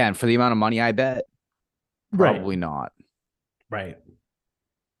 Again, for the amount of money I bet, probably not. Right.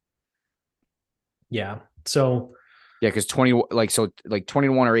 Yeah. So yeah, because 21 or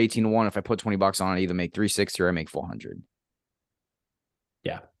 18-1, if I put $20 on it, I either make 360 or I make 400.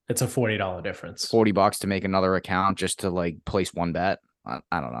 Yeah. It's a $40 difference. $40 to make another account just to like place one bet. I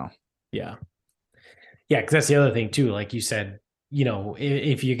don't know. Yeah. Yeah, because that's the other thing too. Like you said,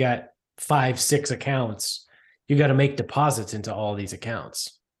 if you got 5-6 accounts, you got to make deposits into all these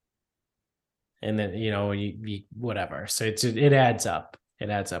accounts. And then, you whatever. So it adds up. It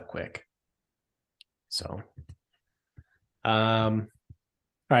adds up quick. So, all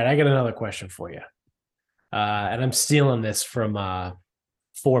right, I got another question for you. And I'm stealing this from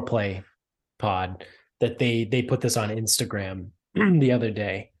foreplay pod that they put this on Instagram the other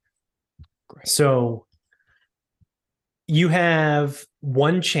day. Great. So you have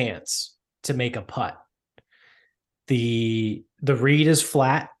one chance to make a putt. The reed is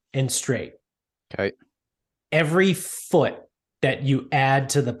flat and straight. Okay. Every foot that you add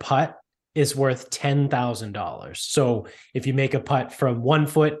to the putt is worth $10,000. So if you make a putt from 1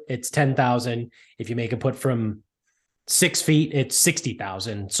 foot, it's 10,000. If you make a putt from 6 feet, it's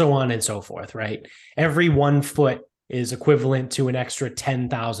 60,000, so on and so forth, right? Every 1 foot is equivalent to an extra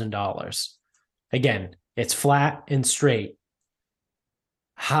 $10,000. Again, it's flat and straight.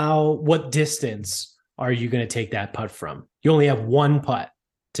 What distance are you going to take that putt from? You only have one putt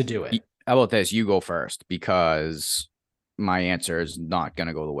to do it. How about this? You go first, because my answer is not going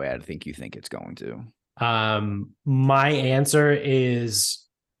to go the way I think you think it's going to. My answer is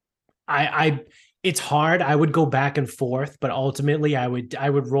it's hard. I would go back and forth, but ultimately I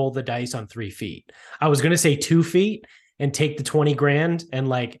would roll the dice on 3 feet. I was going to say 2 feet and take the 20 grand and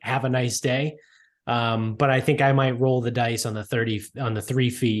like have a nice day. But I think I might roll the dice on the 3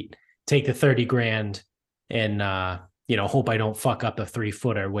 feet, take the 30 grand and, hope I don't fuck up the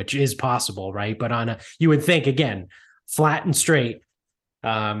 3-footer, which is possible. Right. But you would think, again, flat and straight.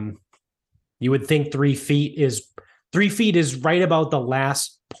 You would think 3 feet is right about the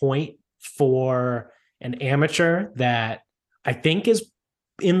last point for an amateur that I think is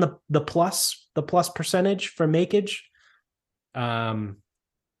in the plus percentage for makeage. Or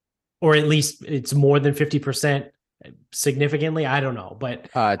at least it's more than 50% significantly. I don't know, but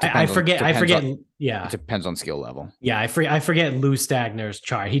I forget. Yeah. It depends on skill level. Yeah. I forget Lou Stagner's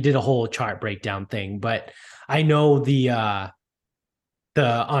chart. He did a whole chart breakdown thing, but I know on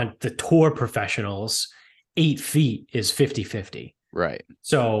the tour professionals, 8 feet is 50-50. Right.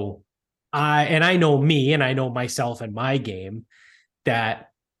 So I know me and I know myself and my game that,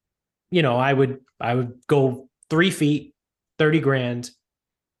 I would go 3 feet, 30 grand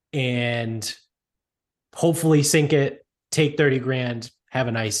and hopefully sink it, take 30 grand, have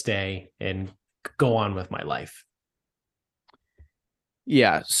a nice day and go on with my life.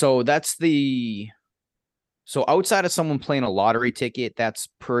 Yeah. So so outside of someone playing a lottery ticket, that's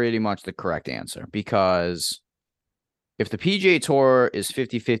pretty much the correct answer, because if the PGA Tour is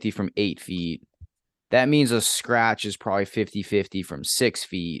 50-50 from 8 feet, that means a scratch is probably 50-50 from 6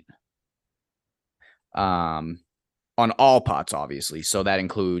 feet. On all putts, obviously. So that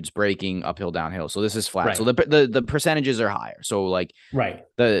includes breaking, uphill, downhill. So this is flat. Right. So the percentages are higher. So like right.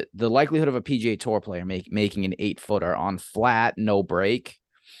 The likelihood of a PGA Tour player making an 8-footer on flat, no break,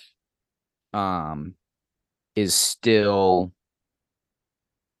 is still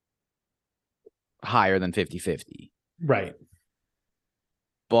higher than 50-50. Right.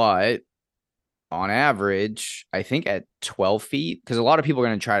 But on average, I think at 12 feet, because a lot of people are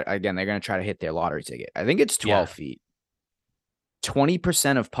going to try, again, they're going to try to hit their lottery ticket. I think it's 12 feet.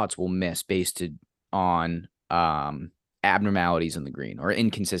 20% of putts will miss based on abnormalities in the green or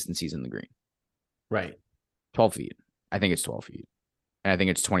inconsistencies in the green. Right. 12 feet. I think it's 12 feet. And I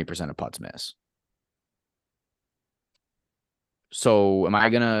think it's 20% of putts miss. So am I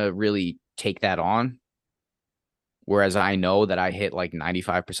going to really take that on? Whereas I know that I hit like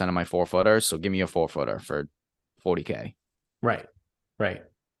 95% of my 4-footers. So give me a 4-footer for 40K. Right. Right.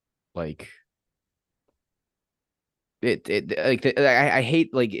 Like I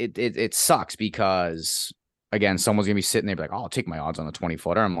hate, like, it sucks because, again, someone's going to be sitting there like, oh, I'll take my odds on the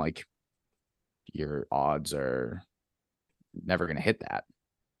 20-footer. I'm like, your odds are never going to hit that.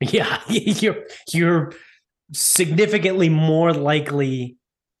 Yeah. You're significantly more likely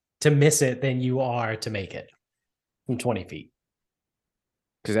to miss it than you are to make it from 20 feet.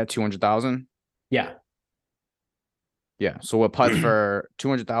 Because that 200,000? Yeah. Yeah. So a putt for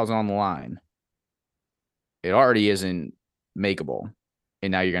 200,000 on the line, it already isn't makeable.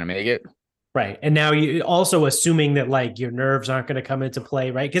 And now you're going to make it. Right. And now you also assuming that like your nerves aren't going to come into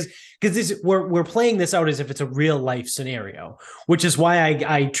play, right? Because we're playing this out as if it's a real life scenario, which is why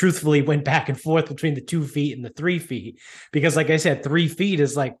I truthfully went back and forth between the 2 feet and the 3 feet. Because like I said, 3 feet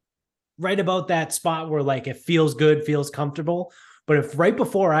is like right about that spot where like it feels good, feels comfortable. But if right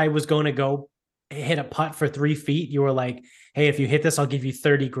before I was going to go hit a putt for 3 feet, you were like, hey, if you hit this, I'll give you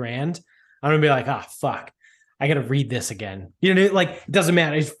 30 grand. I'm going to be like, oh, fuck. I got to read this again. You know, like, it doesn't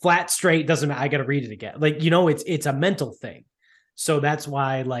matter. It's flat, straight. Doesn't matter. I got to read it again. Like, it's a mental thing. So that's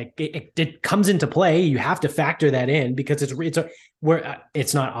why, like, it comes into play. You have to factor that in because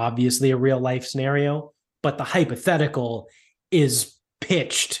it's not obviously a real life scenario, but the hypothetical is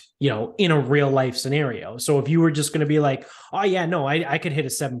pitched, in a real life scenario. So if you were just going to be like, oh yeah, no, I could hit a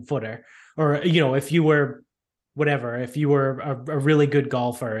 7-footer, or, if you were whatever, if you were a really good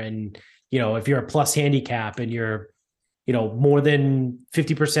golfer and, if you're a plus handicap and you're, more than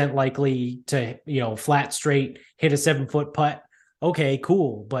 50% likely to, flat straight hit a 7-foot putt, okay,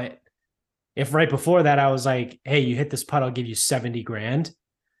 cool. But if right before that I was like, hey, you hit this putt, I'll give you 70 grand.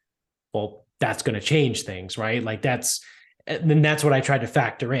 Well, that's going to change things, right? Like that's what I tried to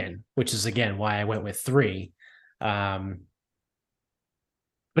factor in, which is again why I went with 3. But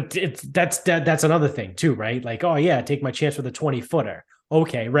that's another thing too, right? Like, oh yeah, take my chance with a 20-footer.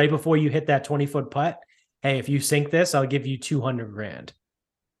 Okay, right before you hit that 20-foot putt, hey, if you sink this, I'll give you 200 grand.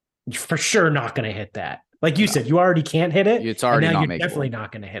 You're for sure not going to hit that. Like you said, you already can't hit it. It's already and now not you're makeable. definitely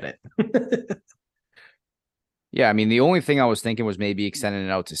not going to hit it. Yeah, I mean, the only thing I was thinking was maybe extending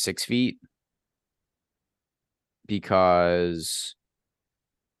it out to 6 feet because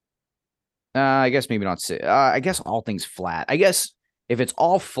I guess maybe not 6. I guess all things flat. I guess if it's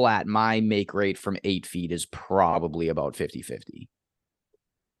all flat, my make rate from 8 feet is probably about 50-50.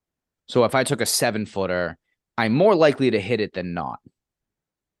 So if I took a 7-footer, I'm more likely to hit it than not.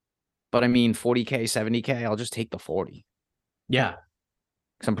 But I mean, 40K, 70K, I'll just take the 40. Yeah.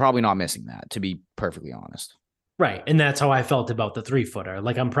 Because I'm probably not missing that, to be perfectly honest. Right. And that's how I felt about the 3-footer.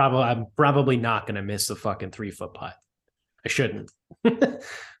 Like I'm probably not going to miss the fucking 3-foot putt. I shouldn't.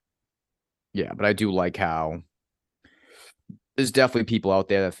 Yeah, but I do like how there's definitely people out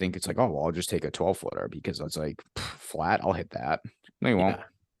there that think it's like, oh, well, I'll just take a 12-footer because it's like flat. I'll hit that. No, you won't.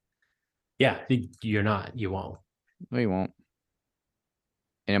 Yeah, you're not. You won't. No, you won't.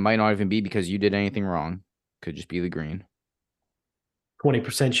 And it might not even be because you did anything wrong. Could just be the green.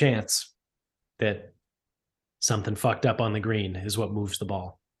 20% chance that something fucked up on the green is what moves the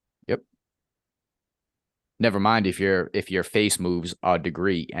ball. Yep. Never mind if your face moves a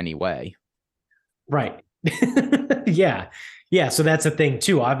degree anyway. Right. Yeah. Yeah. So that's a thing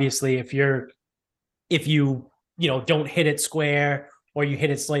too. Obviously, if you don't hit it square or you hit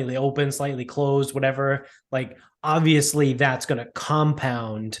it slightly open, slightly closed, whatever, like obviously that's going to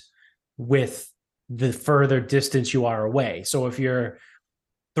compound with the further distance you are away. So if you're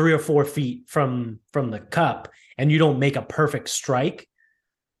 3 or 4 feet from the cup and you don't make a perfect strike,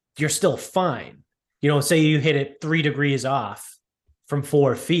 you're still fine. Say you hit it 3 degrees off from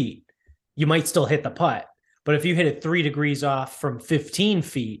 4 feet, you might still hit the putt. But if you hit it 3 degrees off from 15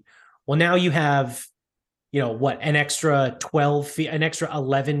 feet, well, now you have, an extra 12 feet, an extra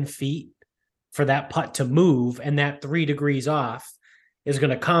 11 feet for that putt to move. And that 3 degrees off is going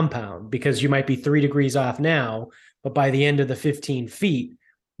to compound because you might be 3 degrees off now, but by the end of the 15 feet,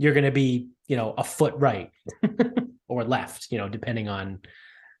 you're going to be, a foot right or left, depending on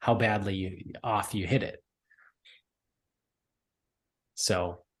how badly you hit it.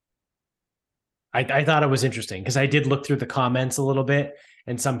 So I thought it was interesting because I did look through the comments a little bit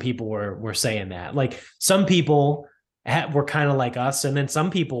and some people were saying that. Like some people were kind of like us. And then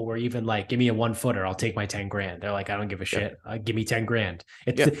some people were even like, give me a 1-footer. I'll take my 10 grand. They're like, I don't give a shit. Give me 10 grand.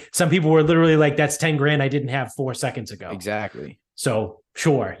 Some people were literally like, that's 10 grand I didn't have 4 seconds ago. Exactly. So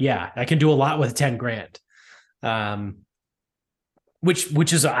sure. Yeah. I can do a lot with 10 grand.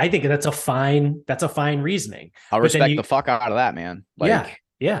 Which is, I think that's a fine reasoning. I'll respect the fuck out of that, man. Like,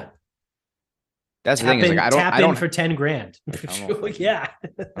 yeah. That's the thing is like, I don't for 10 grand. Yeah.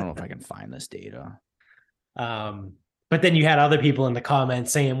 I don't know if I can find this data. But then you had other people in the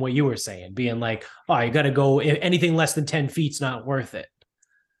comments saying what you were saying, being like, oh, you got to go anything less than 10 feet's not worth it.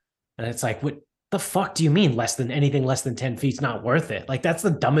 And it's like, what the fuck do you mean anything less than 10 feet's not worth it? Like, that's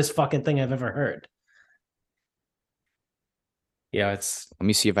the dumbest fucking thing I've ever heard. Yeah, let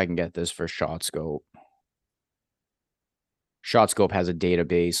me see if I can get this for ShotScope. ShotScope has a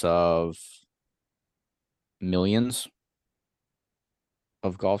database of millions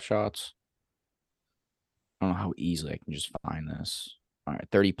of golf shots. I don't know how easily I can just find this. All right,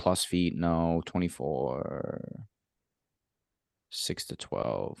 30 plus feet, no, 24, 6 to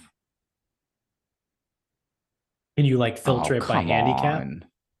 12. Can you like filter it by handicap?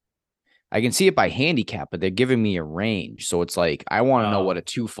 I can see it by handicap, but they're giving me a range. So it's like, I want to know what a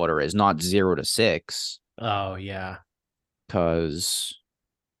 2-footer is, not 0 to 6. Oh, yeah. Because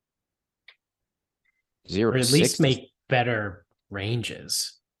 0 or at least make better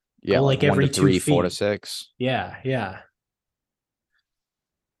ranges. Yeah, go like every 3, 2 feet. 4 to 6. Yeah. Yeah,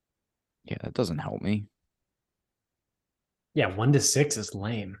 that doesn't help me. Yeah, 1 to 6 is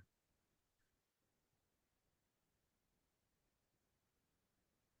lame.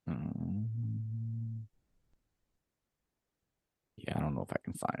 Yeah, I don't know if I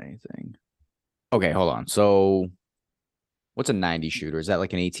can find anything. Okay, hold on. So what's a 90 shooter? Is that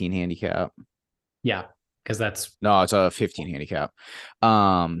like an 18 handicap? Yeah, because that's... No, it's a 15 handicap.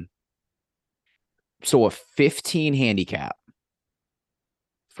 So a 15 handicap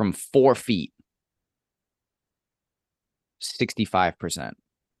from 4 feet, 65%.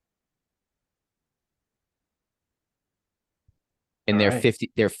 And they're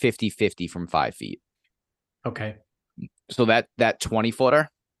 50-50 from 5 feet. Okay. So that 20 footer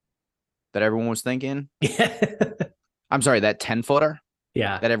that everyone was thinking. I'm sorry, that 10 footer.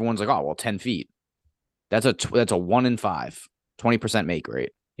 Yeah. That everyone's like, oh, well, 10 feet. That's a 1 in 5, 20% make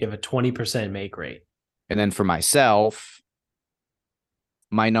rate. You have a 20% make rate. And then for myself,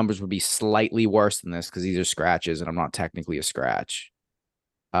 my numbers would be slightly worse than this because these are scratches and I'm not technically a scratch.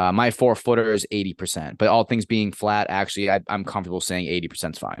 My 4-footer is 80%, but all things being flat, actually, I'm comfortable saying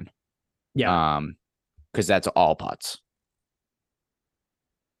 80% is fine. Yeah. Because that's all putts.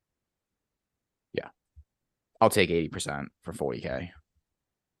 Yeah. I'll take 80% for 40K.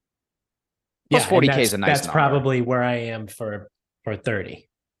 Plus 40K is a nice that's number. Probably where I am for 30.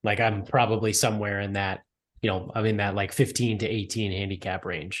 Like I'm probably somewhere in that, I'm in that like 15 to 18 handicap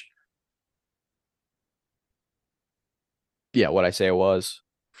range. Yeah, what I say it was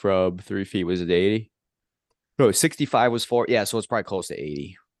from 3 feet was it 80? No, 65 was 4. Yeah, so it's probably close to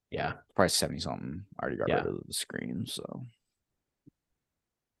 80. Yeah. Probably 70 something. I already got rid of the screen, so.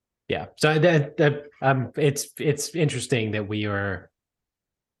 Yeah. So it's interesting that we are,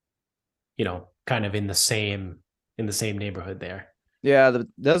 kind of in the same neighborhood there. Yeah,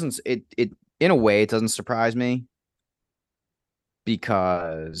 it in a way it doesn't surprise me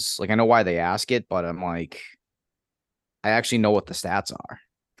because like I know why they ask it, but I'm like I actually know what the stats are.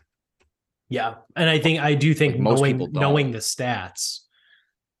 Yeah. And I do think like most people knowing the stats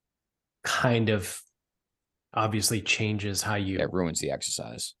kind of obviously changes how you it ruins the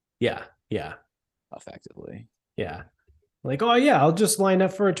exercise. Yeah. Yeah. Effectively. Yeah. Like, oh yeah, I'll just line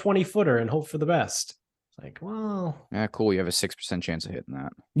up for a 20-footer and hope for the best. It's like, well, yeah, cool. You have a 6% chance of hitting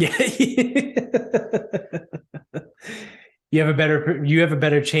that. Yeah. you have a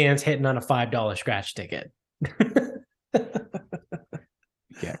better chance hitting on a $5 scratch ticket.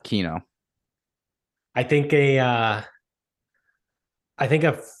 Yeah, Keno. I think a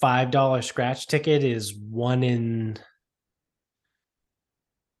 $5 scratch ticket is 1 in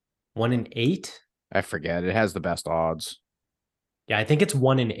 8. I forget. It has the best odds. Yeah, I think it's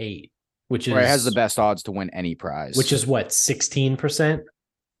 1 in 8, which is it has the best odds to win any prize. Which is what, 16%?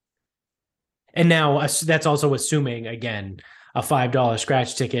 And now that's also assuming again a $5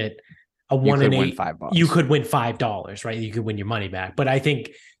 scratch ticket, a 1 in 8. You could win $5, right? You could win your money back. But I think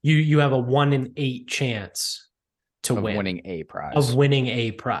you have a 1 in 8 chance of winning a prize. Of winning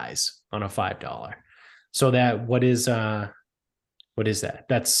a prize on a $5. So that what is that?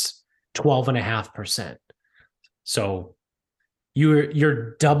 That's 12.5%. So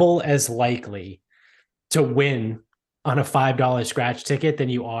you're double as likely to win on a $5 scratch ticket than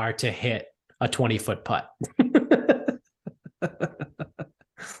you are to hit a 20-foot putt.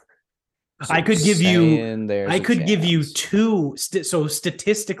 I could give you two. So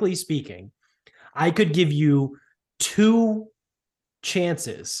statistically speaking, I could give you 2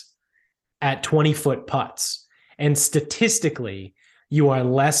 chances at 20-foot putts. And statistically, you are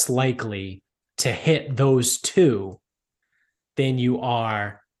less likely to hit those 2 than you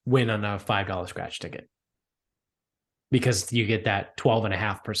are win on a $5 scratch ticket. Because you get that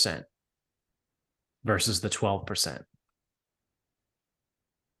 12.5% versus the 12%.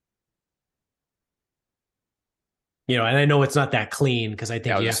 And I know it's not that clean because I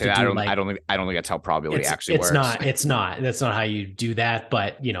think you have to do I don't think that's how probability actually works. It's not. That's not how you do that.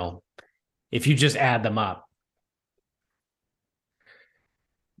 But if you just add them up.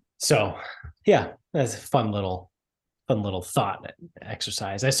 So yeah, that's a fun little thought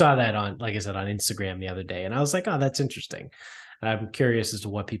exercise. I saw that on, like I said, on Instagram the other day, and I was like, oh, that's interesting. And I'm curious as to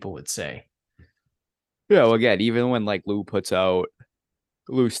what people would say. Yeah, well, again, even when like Lou Stagner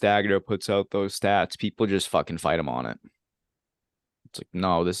puts out those stats, people just fucking fight him on it. It's like,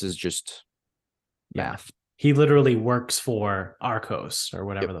 no, this is just math. He literally works for Arcos or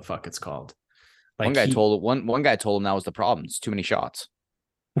whatever the fuck it's called. Like one guy told him that was the problem. It's too many shots.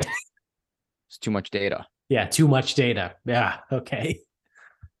 It's too much data. Yeah, too much data. Yeah, okay.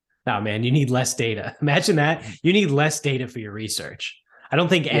 No, man, you need less data. Imagine that. You need less data for your research. I don't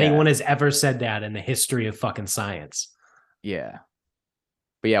think anyone has ever said that in the history of fucking science. Yeah.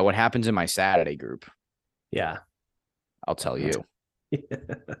 But yeah, what happens in my Saturday group? Yeah. I'll tell you. You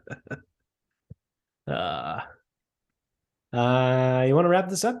want to wrap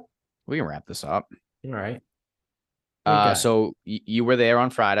this up? We can wrap this up. All right. So you were there on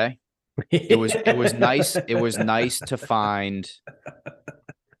Friday. It was nice. It was nice to find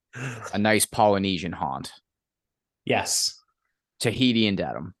a nice Polynesian haunt. Yes. Tahiti and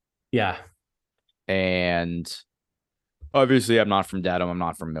Dedham. Yeah. And obviously, I'm not from Dedham. I'm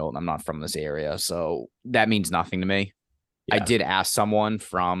not from Milton. I'm not from this area. So that means nothing to me. Yeah. I did ask someone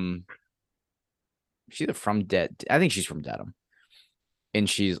from, she's either from I think she's from Dedham.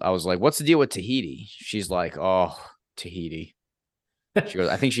 And I was like, what's the deal with Tahiti? She's like, oh, Tahiti. She goes,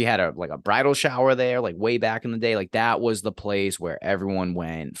 I think she had a bridal shower there, like way back in the day. Like that was the place where everyone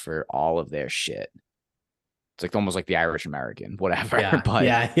went for all of their shit. It's like almost like the Irish American, whatever. Yeah, but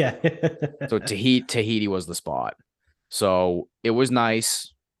yeah. So Tahiti was the spot. So it was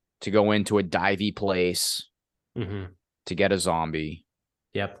nice to go into a divey place to get a zombie.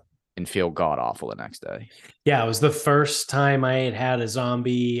 Yep. And feel god awful the next day. Yeah, it was the first time I had a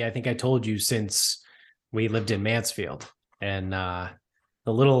zombie. I think I told you since we lived in Mansfield, and the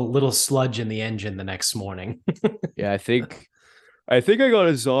little sludge in the engine the next morning. Yeah, I think I got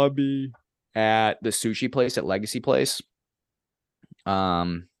a zombie at the sushi place at Legacy Place. But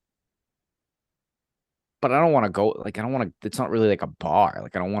I don't want to go. Like, I don't want to. It's not really like a bar.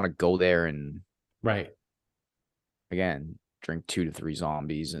 Like, I don't want to go there and again drink 2 to 3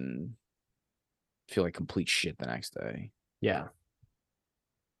 zombies and feel like complete shit the next day. Yeah.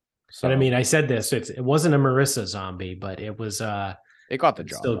 So, and I mean, I said this. It wasn't a Marissa zombie, but it was. It got the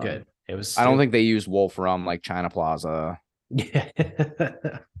job. Still done. Good. It was. I don't think they used wolf rum like China Plaza. Yeah.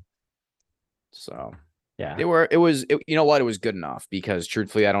 So yeah, you know what? It was good enough because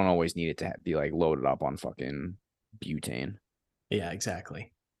truthfully, I don't always need it to be like loaded up on fucking butane. Yeah,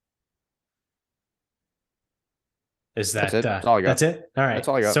 exactly. Is that that's all I got. That's it? All right. That's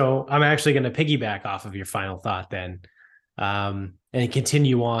all I got. So I'm actually going to piggyback off of your final thought then, and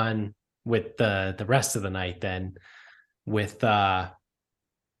continue on with the rest of the night then with the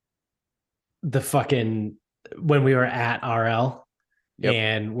fucking when we were at RL. Yep.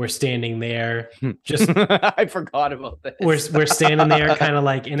 And we're standing there just I forgot about this. We're standing there kind of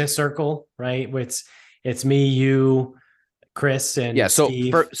like in a circle, right? It's me, you, Chris, and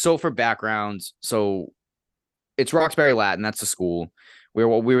Steve. For backgrounds, so it's Roxbury Latin, that's the school. We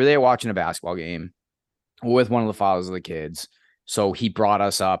were there watching a basketball game with one of the fathers of the kids. So he brought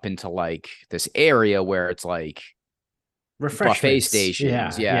us up into like this area where it's like buffet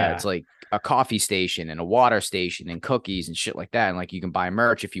stations. Yeah. It's like a coffee station and a water station and cookies and shit like that. And like you can buy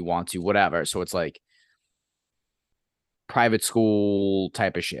merch if you want to, whatever. So it's like private school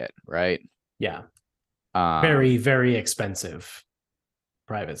type of shit, right? Yeah. Very, very expensive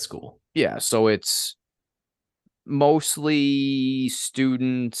private school. Yeah. So it's mostly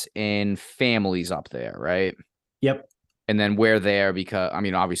students and families up there, right? Yep. And then we're there because, I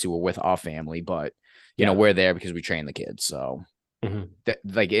mean, obviously we're with our family, but you know, we're there because we train the kids. So and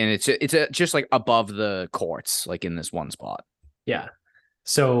it's just like above the courts, like in this one spot. Yeah.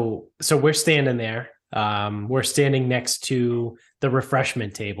 So we're standing there. We're standing next to the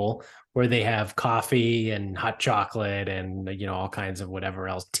refreshment table where they have coffee and hot chocolate and, you know, all kinds of whatever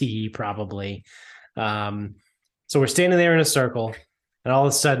else, tea probably. So we're standing there in a circle, and all of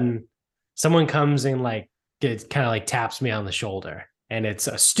a sudden someone comes and like it kind of like taps me on the shoulder, and it's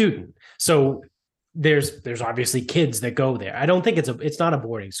a student. So there's obviously kids that go there. I don't think it's not a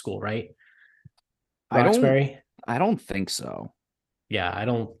boarding school, right? Roxbury? I don't think so. Yeah, I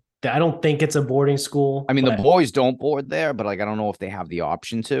don't think it's a boarding school. I mean, the boys don't board there, but like I don't know if they have the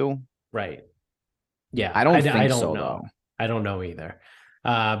option to. Right. Yeah. I don't think so, know. Though. I don't know either.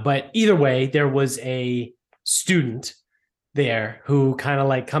 But either way, there was a student there who kind of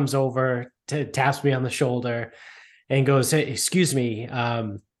like comes over to taps me on the shoulder and goes, "Hey, excuse me,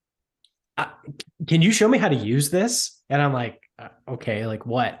 can you show me how to use this?" And I'm like, okay, like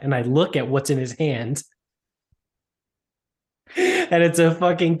what? And I look at what's in his hand, and it's a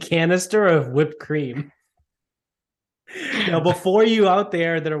fucking canister of whipped cream. Now, before you out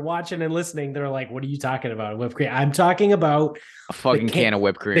there that are watching and listening, they're like, what are you talking about? Whipped cream. I'm talking about a fucking can of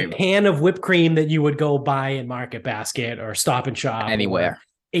whipped cream. The can of whipped cream that you would go buy in Market Basket or Stop and Shop. Anywhere.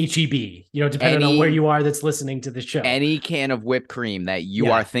 HEB, you know, depending on where you are that's listening to the show. Any can of whipped cream that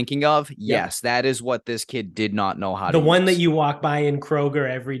you are thinking of, yes, that is what this kid did not know how to use. The one that you walk by in Kroger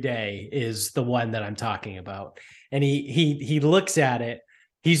every day is the one that I'm talking about. And he looks at it.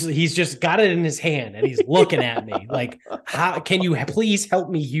 He's just got it in his hand and he's looking at me like, how can you please help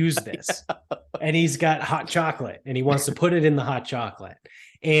me use this? And he's got hot chocolate and he wants to put it in the hot chocolate.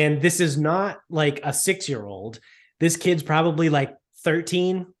 And this is not like a 6-year-old. This kid's probably like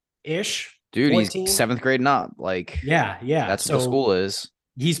 13-ish. Dude, 14. He's 7th grade and up. Like, yeah. That's what the school is.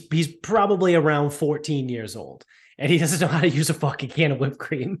 He's probably around 14 years old. And he doesn't know how to use a fucking can of whipped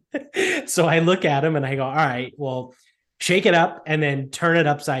cream. So I look at him and I go, all right, well, shake it up and then turn it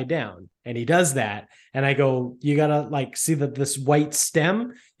upside down. And he does that. And I go, you got to like see this white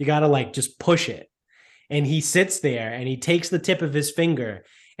stem. You got to like just push it. and he sits there and he takes the tip of his finger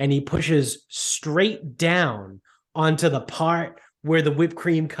and he pushes straight down onto the part where the whipped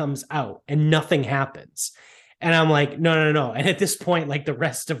cream comes out and nothing happens. And I'm like, no. And at this point, like the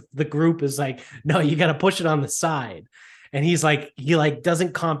rest of the group is like, no, you got to push it on the side. And he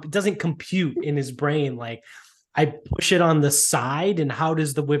doesn't compute in his brain. Like, I push it on the side and how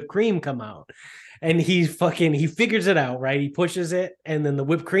does the whipped cream come out? And he figures it out, right? He pushes it and then the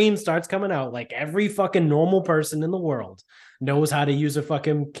whipped cream starts coming out. Like every fucking normal person in the world knows how to use a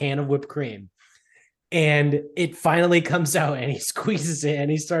fucking can of whipped cream. And it finally comes out and he squeezes it and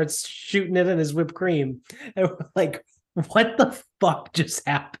he starts shooting it in his whipped cream. And we're like, what the fuck just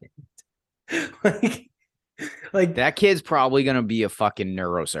happened? like that kid's probably going to be a fucking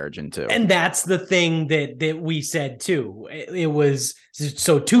neurosurgeon too. And that's the thing that we said too. It was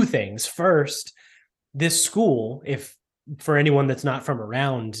so two things. First, this school, if for anyone that's not from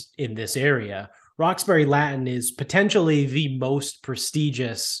around in this area, Roxbury Latin is potentially the most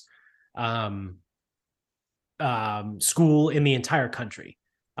prestigious school in the entire country.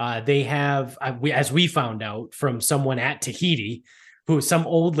 They have, as we found out from someone at Tahiti, some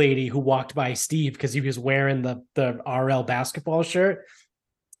old lady who walked by Steve because he was wearing the RL basketball shirt.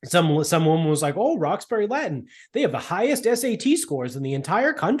 Some woman was like, "Oh, Roxbury Latin, they have the highest SAT scores in the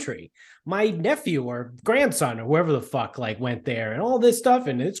entire country. My nephew or grandson or whoever the fuck like went there and all this stuff,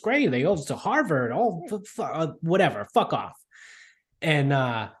 and it's great. They go to Harvard, all whatever, fuck off."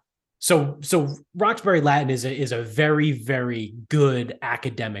 And so Roxbury Latin is a very, very good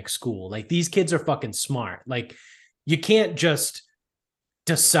academic school. Like these kids are fucking smart. Like you can't just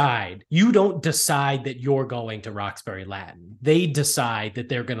decide. You don't decide that you're going to Roxbury Latin. They decide that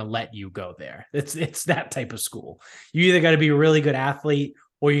they're going to let you go there. It's that type of school. You either got to be a really good athlete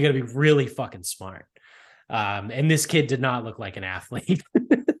or you got to be really fucking smart. And this kid did not look like an athlete.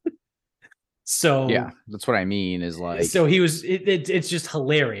 So yeah, that's what I mean is like, so he was, it's just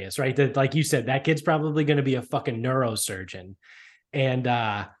hilarious, right? That, like you said, that kid's probably going to be a fucking neurosurgeon. And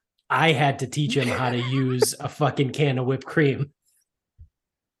I had to teach him how to use a fucking can of whipped cream.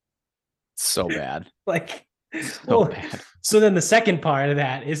 So bad. Like, so bad. So then the second part of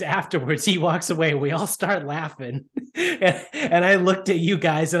that is afterwards he walks away. We all start laughing. And I looked at you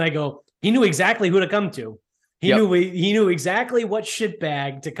guys and I go, he knew exactly who to come to. He knew exactly what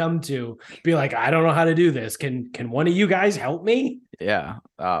shitbag to come to. Be like, I don't know how to do this. Can one of you guys help me? Yeah.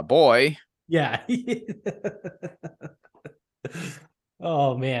 Boy. Yeah.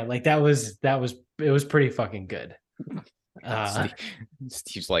 Oh man, like it was pretty fucking good.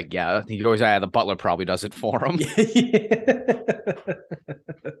 Steve's like, yeah, he goes, the butler probably does it for him.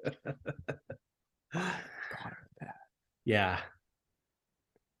 Yeah.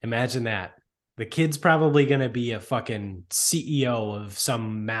 Imagine that. The kid's probably going to be a fucking CEO of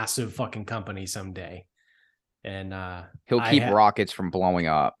some massive fucking company someday. And he'll keep rockets from blowing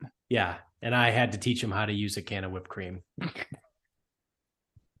up. Yeah. And I had to teach him how to use a can of whipped cream.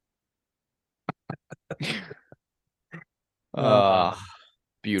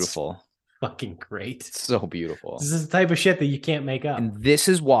 Beautiful. Fucking great. So beautiful. This is the type of shit that you can't make up. And this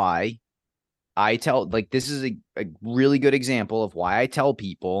is why I tell, like, this is a really good example of why I tell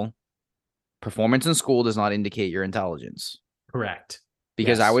people performance in school does not indicate your intelligence. Correct.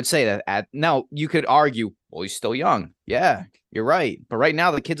 Because yes. I would say that now you could argue, well, he's still young. Yeah, you're right. But right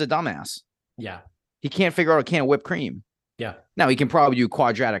now the kid's a dumbass. Yeah. He can't figure out a can of whipped cream. Yeah. Now he can probably do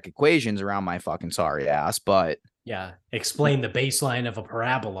quadratic equations around my fucking sorry ass, but yeah, explain the baseline of a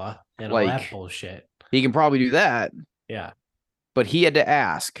parabola and all that bullshit. He can probably do that. Yeah. But he had to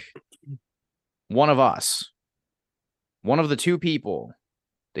ask one of us, one of the two people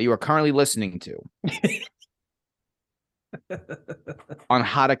that you are currently listening to on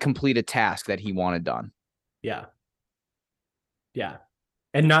how to complete a task that he wanted done. Yeah. Yeah.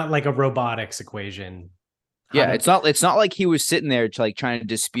 And not like a robotics equation. Yeah, it's not like he was sitting there like trying to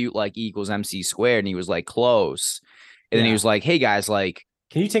dispute like E equals MC squared and he was like close. And then he was like, hey guys, like,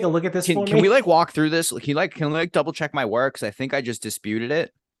 can you take a look at this for me? Can we like walk through this? Can we double check my work? Because I think I just disputed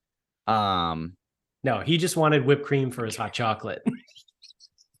it. No, he just wanted whipped cream for his hot chocolate.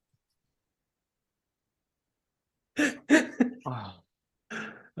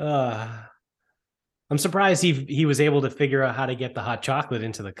 I'm surprised he was able to figure out how to get the hot chocolate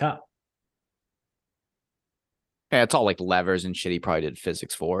into the cup. Yeah, it's all like levers and shit. He probably did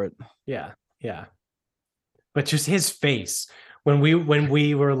physics for it. Yeah, yeah. But just his face when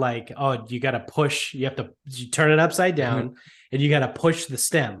we were like, oh, you got to push. You turn it upside down, and you got to push the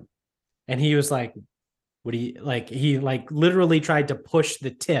stem. And he was like, "What do you like?" He like literally tried to push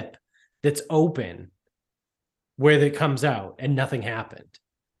the tip that's open where it comes out, and nothing happened.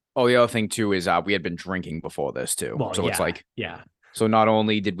 Oh, the other thing too is we had been drinking before this too. Well, so yeah, it's like, yeah. So not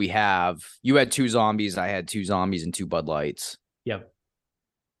only did we have, you had 2 zombies, I had 2 zombies and 2 Bud Lights. Yep.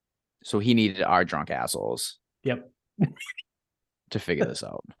 So he needed our drunk assholes. Yep. To figure this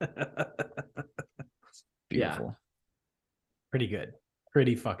out. Beautiful. Yeah. Pretty good.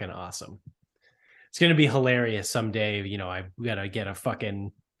 Pretty fucking awesome. It's going to be hilarious someday. You know, I got to get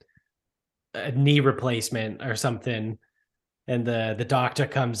a knee replacement or something. And the doctor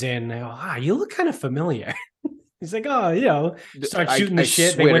comes in and go, you look kind of familiar. He's like, oh, you know, start shooting the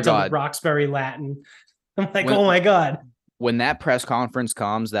shit. They went to Roxbury Latin. I'm like, oh my God. When that press conference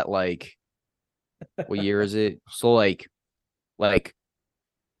comes, that like, what year is it? So like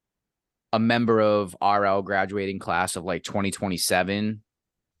a member of RL graduating class of like 2027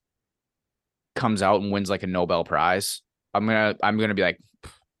 comes out and wins like a Nobel Prize. I'm gonna be like, I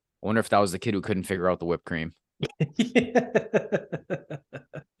wonder if that was the kid who couldn't figure out the whipped cream.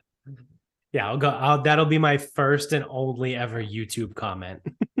 Yeah, I'll go. That'll be my first and only ever YouTube comment.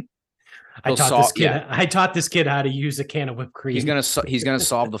 I taught this kid how to use a can of whipped cream. He's gonna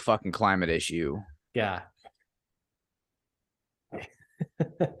solve the fucking climate issue. Yeah.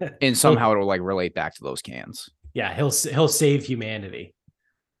 And somehow it'll like relate back to those cans. Yeah, he'll save humanity.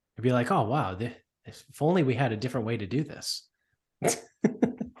 He'll be like, oh wow, if only we had a different way to do this.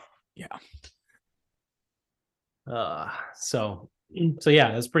 Yeah. So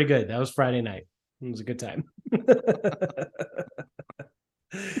yeah, that's pretty good. That was Friday night. It was a good time.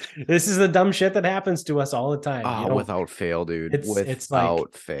 This is the dumb shit that happens to us all the time. Without fail, dude. It's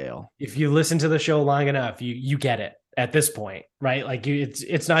like, fail. If you listen to the show long enough, you get it at this point, right? Like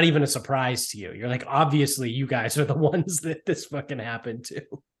it's not even a surprise to you. You're like, obviously you guys are the ones that this fucking happened to.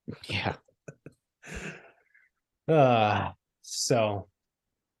 Yeah. So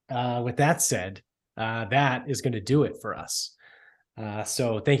with that said, that is going to do it for us.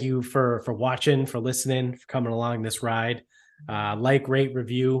 So thank you for watching, for listening, for coming along this ride. Like, rate,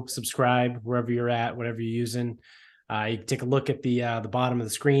 review, subscribe wherever you're at, whatever you're using. You can take a look at the bottom of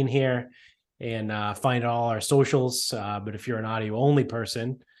the screen here and find all our socials. But if you're an audio only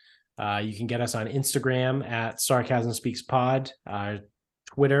person, you can get us on Instagram at Sarcasm Speaks Pod.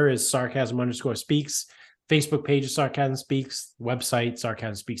 Twitter is sarcasm_speaks. Facebook page is Sarcasm Speaks. Website,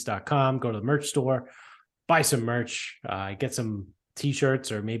 sarcasmspeaks.com. Go to the merch store, buy some merch, get some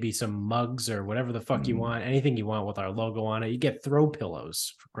t-shirts or maybe some mugs or whatever the fuck you want, anything you want with our logo on it. You get throw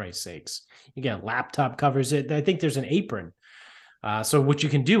pillows, for Christ's sakes. You get laptop covers. I think there's an apron. So what you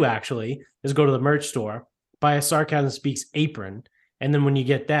can do actually is go to the merch store, buy a Sarcasm Speaks apron, and then when you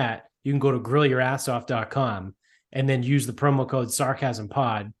get that, you can go to grillyourassoff.com and then use the promo code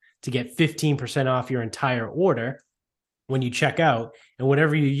SarcasmPod to get 15% off your entire order when you check out. And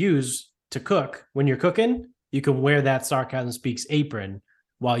whatever you use to cook, when you're cooking, you can wear that Sarcasm Speaks apron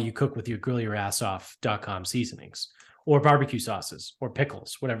while you cook with your grillyourassoff.com seasonings or barbecue sauces or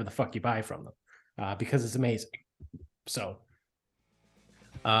pickles, whatever the fuck you buy from them, because it's amazing. So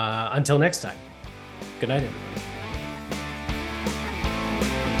until next time, good night, everybody.